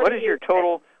 Okay. What is your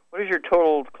total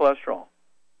cholesterol?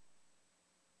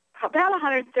 About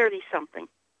 130 something.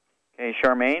 Okay,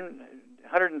 Charmaine,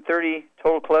 130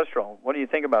 total cholesterol. What do you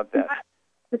think about that?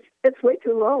 It's way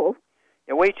too low.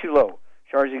 Yeah, way too low.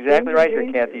 Char's exactly right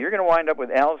here, Kathy. You're going to wind up with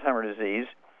Alzheimer's disease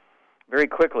very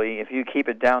quickly if you keep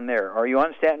it down there. Are you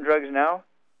on statin drugs now?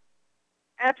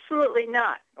 Absolutely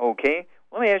not. Okay.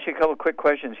 Let me ask you a couple of quick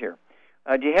questions here.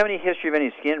 Do you have any history of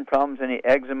any skin problems, any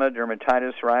eczema,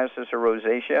 dermatitis, psoriasis, or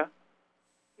rosacea?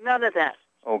 None of that.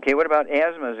 Okay. What about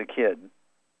asthma as a kid?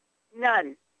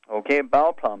 None. Okay.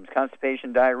 Bowel problems,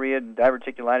 constipation, diarrhea,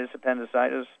 diverticulitis,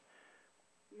 appendicitis?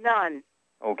 None.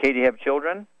 Okay. Do you have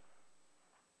children?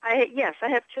 Yes, I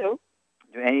have two.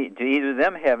 Do either of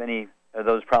them have any of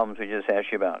those problems we just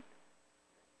asked you about?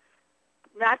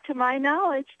 Not to my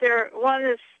knowledge. One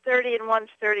is 30 and one's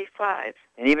 35.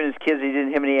 And even as kids, they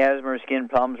didn't have any asthma or skin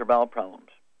problems or bowel problems?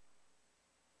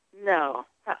 No.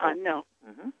 No.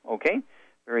 Mm-hmm. Okay.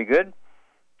 Very good.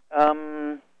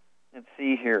 Let's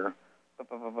see here.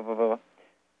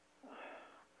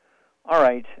 All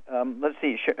right. Let's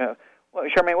see.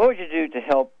 Charmaine, what would you do to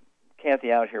help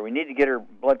Kathy out here? We need to get her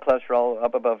blood cholesterol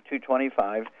up above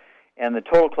 225, and the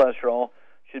total cholesterol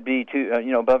should be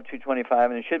above 225,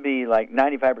 and it should be like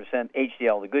 95%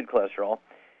 HDL, the good cholesterol.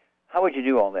 How would you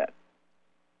do all that?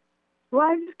 Well,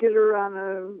 I just get her on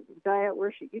a diet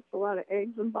where she eats a lot of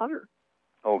eggs and butter.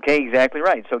 Okay, exactly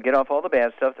right. So get off all the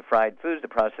bad stuff, the fried foods, the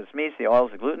processed meats, the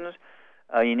oils, the glutens.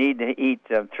 You need to eat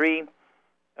 3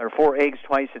 or 4 eggs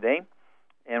twice a day.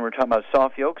 And we're talking about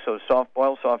soft yolk, so soft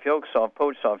boiled, soft yolk, soft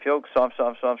poached, soft yolk, soft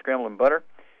scrambled in butter.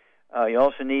 You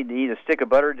also need to eat a stick of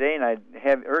butter a day, and I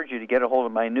urge you to get a hold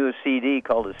of my newest CD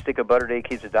called A Stick of Butter a Day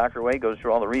Keeps the Doctor Away. It goes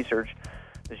through all the research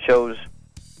that shows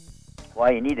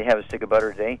why you need to have a stick of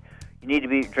butter a day. You need to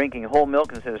be drinking whole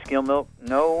milk instead of skim milk.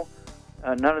 No,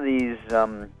 none of these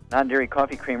non-dairy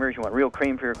coffee creamers. You want real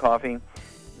cream for your coffee.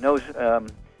 No,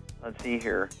 let's see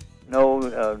here.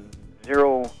 No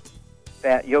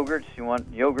zero-fat yogurts. You want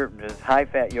yogurt,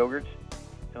 high-fat yogurts.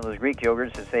 Some of those Greek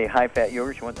yogurts that say high-fat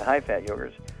yogurts. You want the high-fat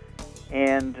yogurts.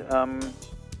 And I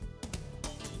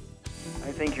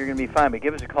think you're going to be fine. But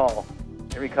give us a call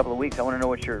every couple of weeks. I want to know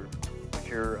what your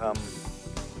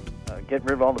getting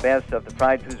rid of all the bad stuff, the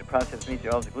fried foods, the processed meats,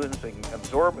 the oils, the gluten, so you can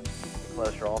absorb the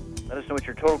cholesterol. Let us know what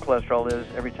your total cholesterol is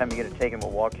every time you get it taken.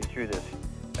 We'll walk you through this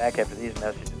back after these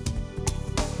messages.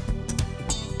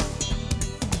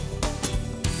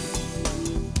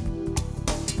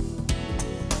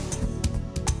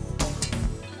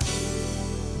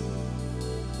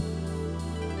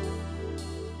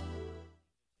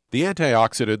 The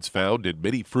antioxidants found in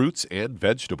many fruits and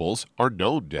vegetables are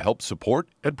known to help support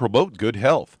and promote good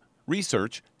health.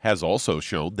 Research has also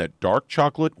shown that dark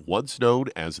chocolate, once known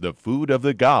as the food of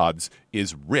the gods,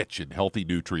 is rich in healthy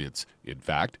nutrients. In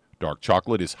fact, dark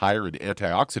chocolate is higher in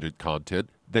antioxidant content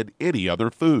than any other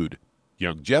food.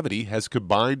 Youngevity has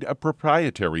combined a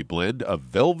proprietary blend of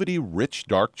velvety rich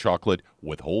dark chocolate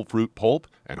with whole fruit pulp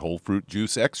and whole fruit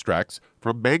juice extracts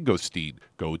from mangosteen,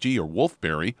 goji or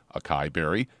wolfberry, acai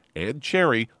berry, and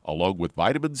cherry, along with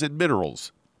vitamins and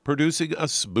minerals, producing a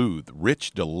smooth,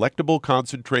 rich, delectable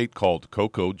concentrate called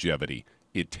Cocogevity.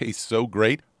 It tastes so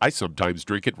great, I sometimes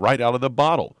drink it right out of the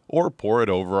bottle or pour it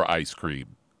over ice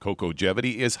cream.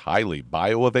 Cocogevity is highly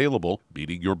bioavailable,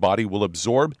 meaning your body will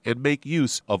absorb and make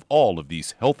use of all of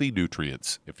these healthy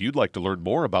nutrients. If you'd like to learn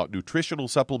more about nutritional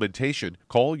supplementation,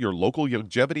 call your local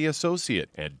Youngevity associate,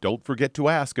 and don't forget to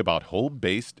ask about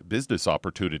home-based business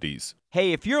opportunities.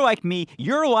 Hey, if you're like me,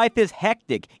 your life is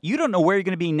hectic. You don't know where you're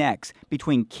going to be next.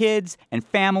 Between kids and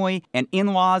family and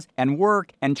in-laws and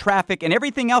work and traffic and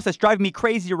everything else that's driving me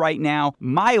crazy right now,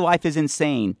 my life is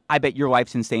insane. I bet your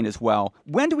life's insane as well.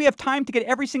 When do we have time to get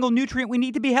every single nutrient we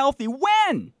need to be healthy?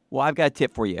 When? Well, I've got a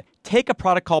tip for you. Take a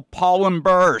product called Pollen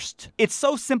Burst. It's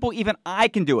so simple, even I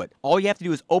can do it. All you have to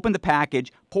do is open the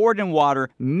package, pour it in water,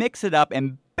 mix it up,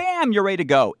 and bam, you're ready to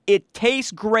go. It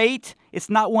tastes great. It's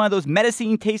not one of those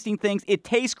medicine tasting things. It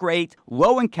tastes great,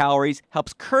 low in calories,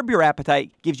 helps curb your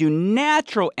appetite, gives you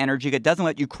natural energy that doesn't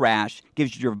let you crash,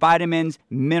 gives you your vitamins,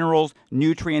 minerals,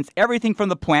 nutrients, everything from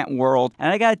the plant world.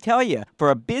 And I got to tell you, for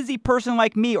a busy person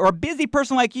like me or a busy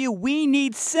person like you, we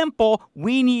need simple,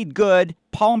 we need good.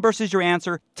 Pollen Burst is your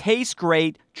answer. Tastes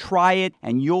great. Try it,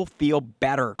 and you'll feel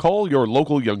better. Call your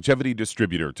local Youngevity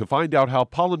distributor to find out how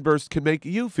Pollen Burst can make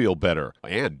you feel better.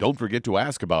 And don't forget to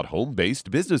ask about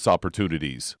home-based business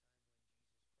opportunities.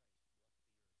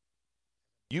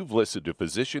 You've listened to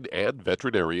physician and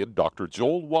veterinarian Dr.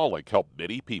 Joel Wallach help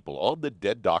many people on the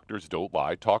Dead Doctors Don't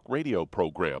Lie talk radio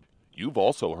program. You've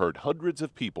also heard hundreds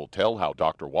of people tell how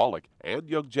Dr. Wallach and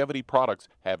Youngevity products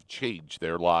have changed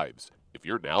their lives. If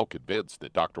you're now convinced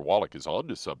that Dr. Wallach is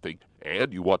onto something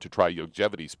and you want to try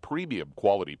Youngevity's premium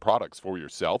quality products for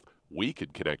yourself, we can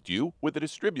connect you with a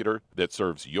distributor that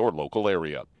serves your local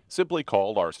area. Simply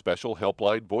call our special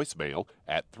helpline voicemail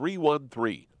at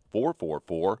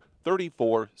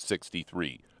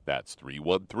 313-444-3463. That's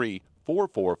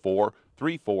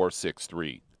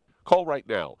 313-444-3463. Call right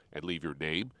now and leave your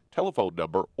name, telephone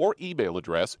number, or email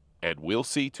address, and we'll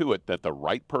see to it that the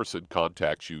right person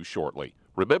contacts you shortly.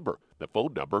 Remember, the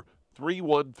phone number,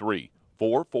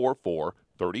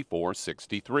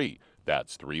 313-444-3463.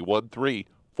 That's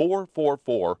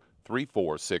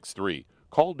 313-444-3463.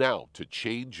 Call now to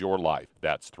change your life.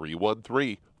 That's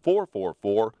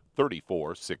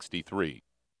 313-444-3463.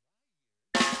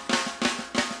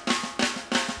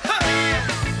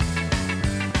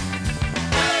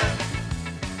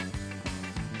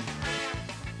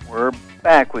 We're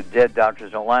back with Dead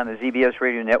Doctors Don't Lie on the ZBS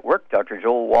Radio Network. Dr.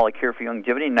 Joel Wallach here for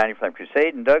Youngevity, 95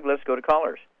 Crusade. And Doug, let's go to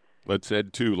callers. Let's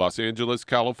head to Los Angeles,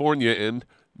 California. And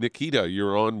Nikita,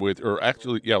 you're on with, let's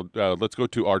go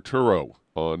to Arturo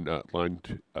on line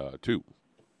 2.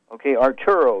 Okay,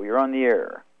 Arturo, you're on the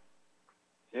air.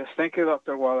 Yes, thank you,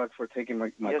 Dr. Wallach, for taking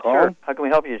my yes, call. Sir. How can we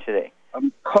help you today?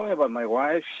 I'm calling about my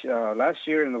wife. Last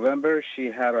year in November, she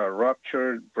had a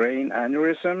ruptured brain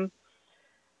aneurysm,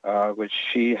 which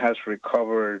she has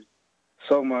recovered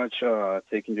so much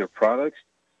taking your products.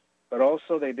 But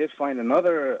also they did find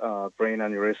another brain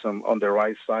aneurysm on the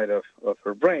right side of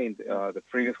her brain. The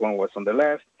previous one was on the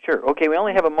left. Sure. Okay, we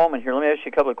only have a moment here. Let me ask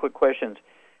you a couple of quick questions.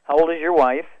 How old is your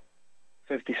wife?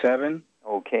 57.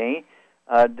 Okay.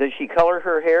 Does she color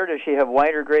her hair? Does she have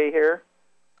white or gray hair?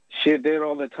 She did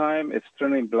all the time. It's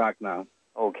turning black now.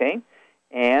 Okay.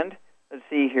 And let's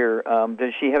see here.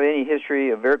 Does she have any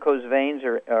history of varicose veins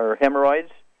or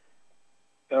hemorrhoids?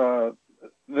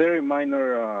 Very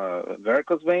minor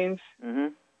varicose veins.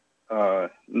 Mm-hmm.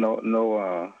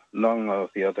 None of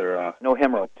the other. No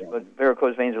hemorrhoids, but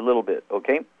varicose veins a little bit.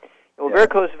 Okay. Well, yeah.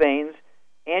 Varicose veins,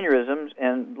 aneurysms,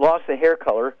 and loss of hair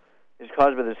color is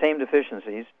caused by the same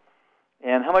deficiencies.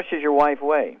 And how much does your wife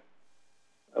weigh?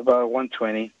 About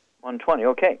 120. 120.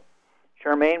 Okay.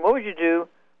 Charmaine, what would you do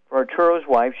for Arturo's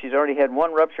wife? She's already had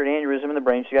one ruptured aneurysm in the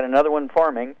brain. She's got another one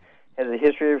forming. Has a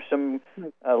history of some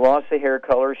loss of hair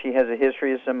color. She has a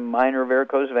history of some minor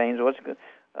varicose veins. What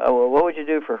would you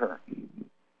do for her?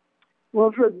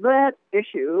 Well, for that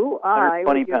issue, I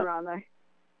would get pounds.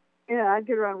 I'd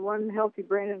get her on one healthy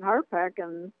brain and heart pack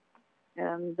and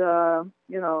add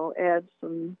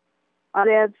some. I'd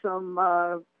add some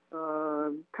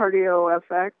Cardio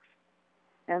FX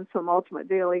and some Ultimate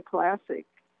Daily Classic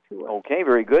to it. Okay,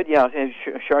 very good. Yeah,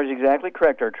 Char's exactly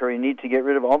correct, Arturo. You need to get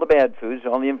rid of all the bad foods,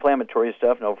 all the inflammatory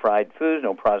stuff, no fried foods,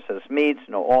 no processed meats,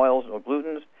 no oils, no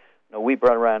glutens, no wheat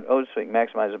brought around oats so you can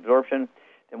maximize absorption.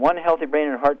 And one healthy brain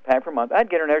and heart pack per month. I'd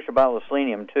get her an extra bottle of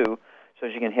selenium, too, so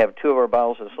she can have 2 of our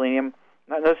bottles of selenium.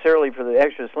 Not necessarily for the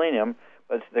extra selenium,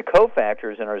 but the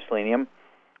cofactors in our selenium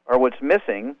are what's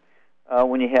missing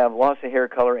when you have loss of hair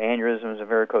color, aneurysms, and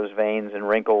varicose veins, and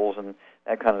wrinkles, and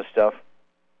that kind of stuff,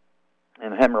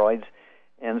 and hemorrhoids.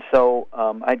 And so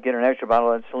I'd get her an extra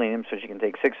bottle of selenium so she can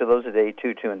take 6 of those a day,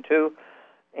 2, 2, and 2.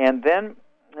 And then,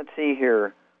 let's see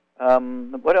here.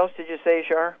 What else did you say,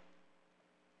 Char?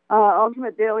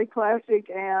 Ultimate Daily Classic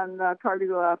and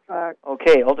Cardio FX.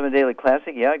 Okay, Ultimate Daily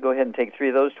Classic, yeah. Go ahead and take 3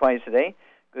 of those twice a day.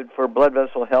 Good for blood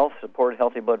vessel health, support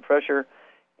healthy blood pressure.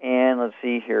 And let's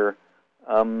see here.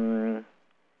 I'm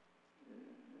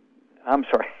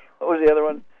sorry. What was the other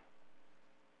one?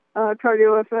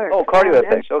 CardioFX. Oh,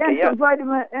 CardioFX. Okay, and yeah.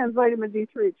 And vitamin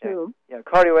D3 too. Yeah,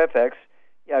 CardioFX.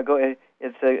 Yeah, go ahead.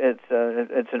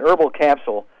 It's an herbal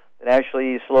capsule that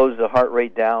actually slows the heart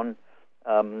rate down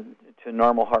to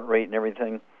normal heart rate and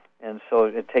everything, and so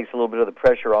it takes a little bit of the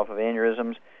pressure off of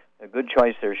aneurysms. A good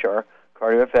choice there, Shar.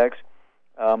 CardioFX.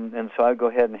 And so I'd go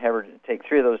ahead and have her take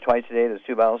 3 of those twice a day. There's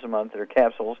 2 bottles a month. They're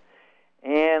capsules.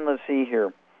 And let's see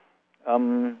here.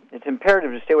 It's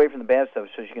imperative to stay away from the bad stuff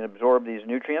so she can absorb these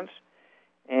nutrients.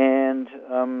 And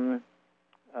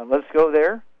let's go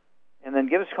there. And then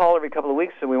give us a call every couple of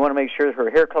weeks. So we want to make sure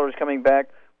her hair color is coming back.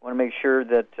 We want to make sure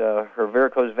that her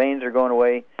varicose veins are going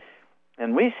away.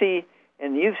 And we see,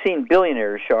 and you've seen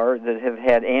billionaires, Shar, that have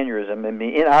had aneurysm and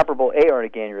the inoperable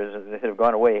aortic aneurysms that have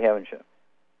gone away, haven't you?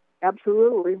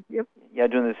 Absolutely. Yep. Yeah,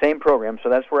 doing the same program. So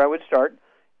that's where I would start.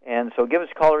 And so give us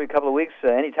a call every couple of weeks.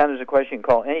 Anytime there's a question, you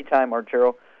can call anytime,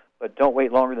 Arturo. But don't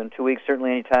wait longer than 2 weeks.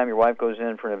 Certainly anytime your wife goes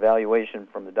in for an evaluation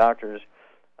from the doctors,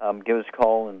 give us a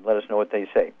call and let us know what they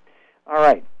say. All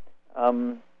right.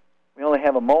 We only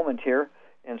have a moment here,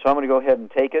 and so I'm going to go ahead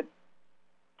and take it.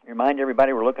 Remind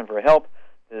everybody we're looking for help.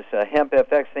 This Hemp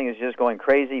FX thing is just going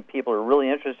crazy. People are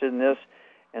really interested in this.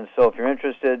 And so if you're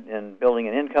interested in building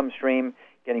an income stream,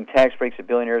 getting tax breaks at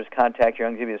billionaires, contact your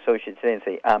Youngevity associate today and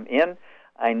say, I'm in.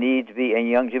 I need to be a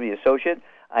Youngevity associate.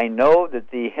 I know that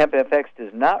the Hemp FX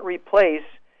does not replace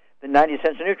the 90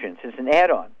 essential nutrients. It's an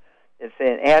add-on. It's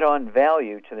an add-on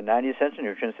value to the 90 essential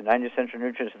nutrients. The 90 essential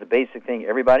nutrients are the basic thing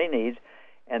everybody needs.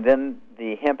 And then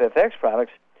the Hemp FX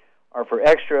products are for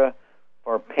extra,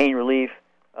 for pain relief,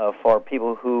 for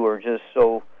people who are just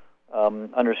so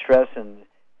under stress and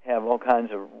have all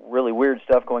kinds of really weird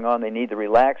stuff going on. They need to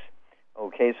relax,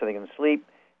 okay, so they can sleep.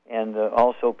 And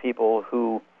also people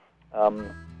who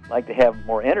like to have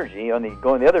more energy,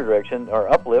 go in the other direction, are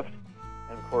uplift,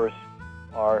 and of course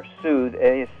are soothe,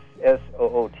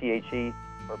 S-O-O-T-H-E,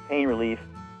 for pain relief.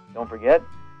 Don't forget,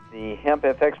 the Hemp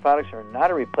FX products are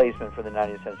not a replacement for the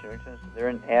 90 essential nutrients. They're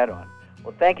an add-on.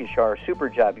 Well, thank you, Shar. Super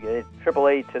job. You get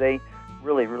AAA today.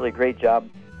 Really, really great job.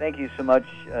 Thank you so much,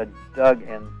 Doug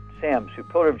and Sam.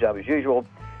 Superlative job as usual.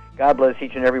 God bless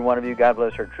each and every one of you. God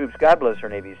bless our troops. God bless our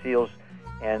Navy SEALs.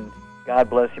 And God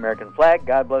bless the American flag.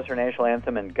 God bless our national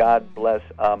anthem. And God bless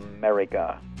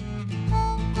America.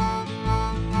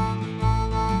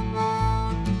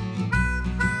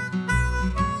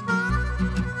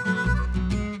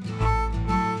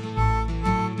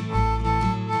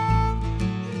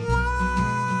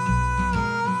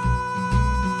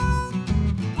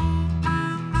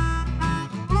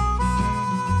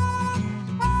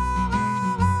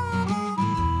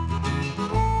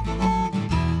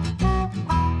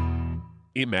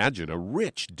 Imagine a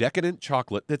rich, decadent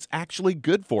chocolate that's actually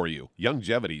good for you.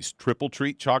 Youngevity's Triple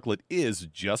Treat chocolate is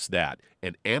just that,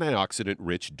 an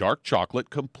antioxidant-rich dark chocolate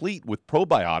complete with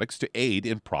probiotics to aid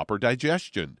in proper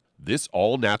digestion. This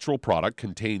all-natural product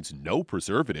contains no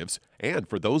preservatives, and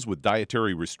for those with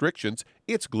dietary restrictions,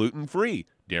 it's gluten-free,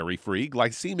 dairy-free,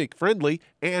 glycemic-friendly,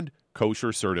 and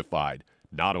kosher certified.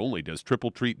 Not only does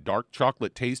Triple Treat dark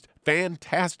chocolate taste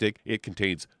fantastic, it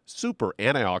contains super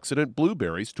antioxidant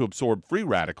blueberries to absorb free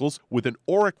radicals with an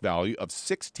ORAC value of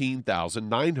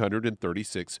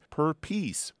 16,936 per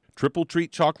piece. Triple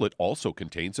Treat chocolate also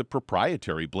contains a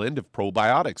proprietary blend of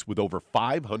probiotics with over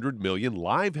 500 million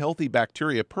live healthy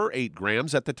bacteria per 8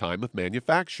 grams at the time of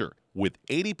manufacture, with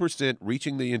 80%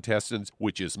 reaching the intestines,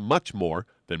 which is much more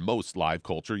than most live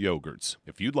culture yogurts.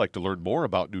 If you'd like to learn more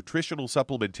about nutritional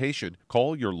supplementation,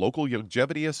 call your local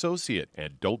Youngevity associate,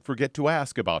 and don't forget to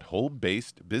ask about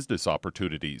home-based business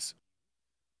opportunities.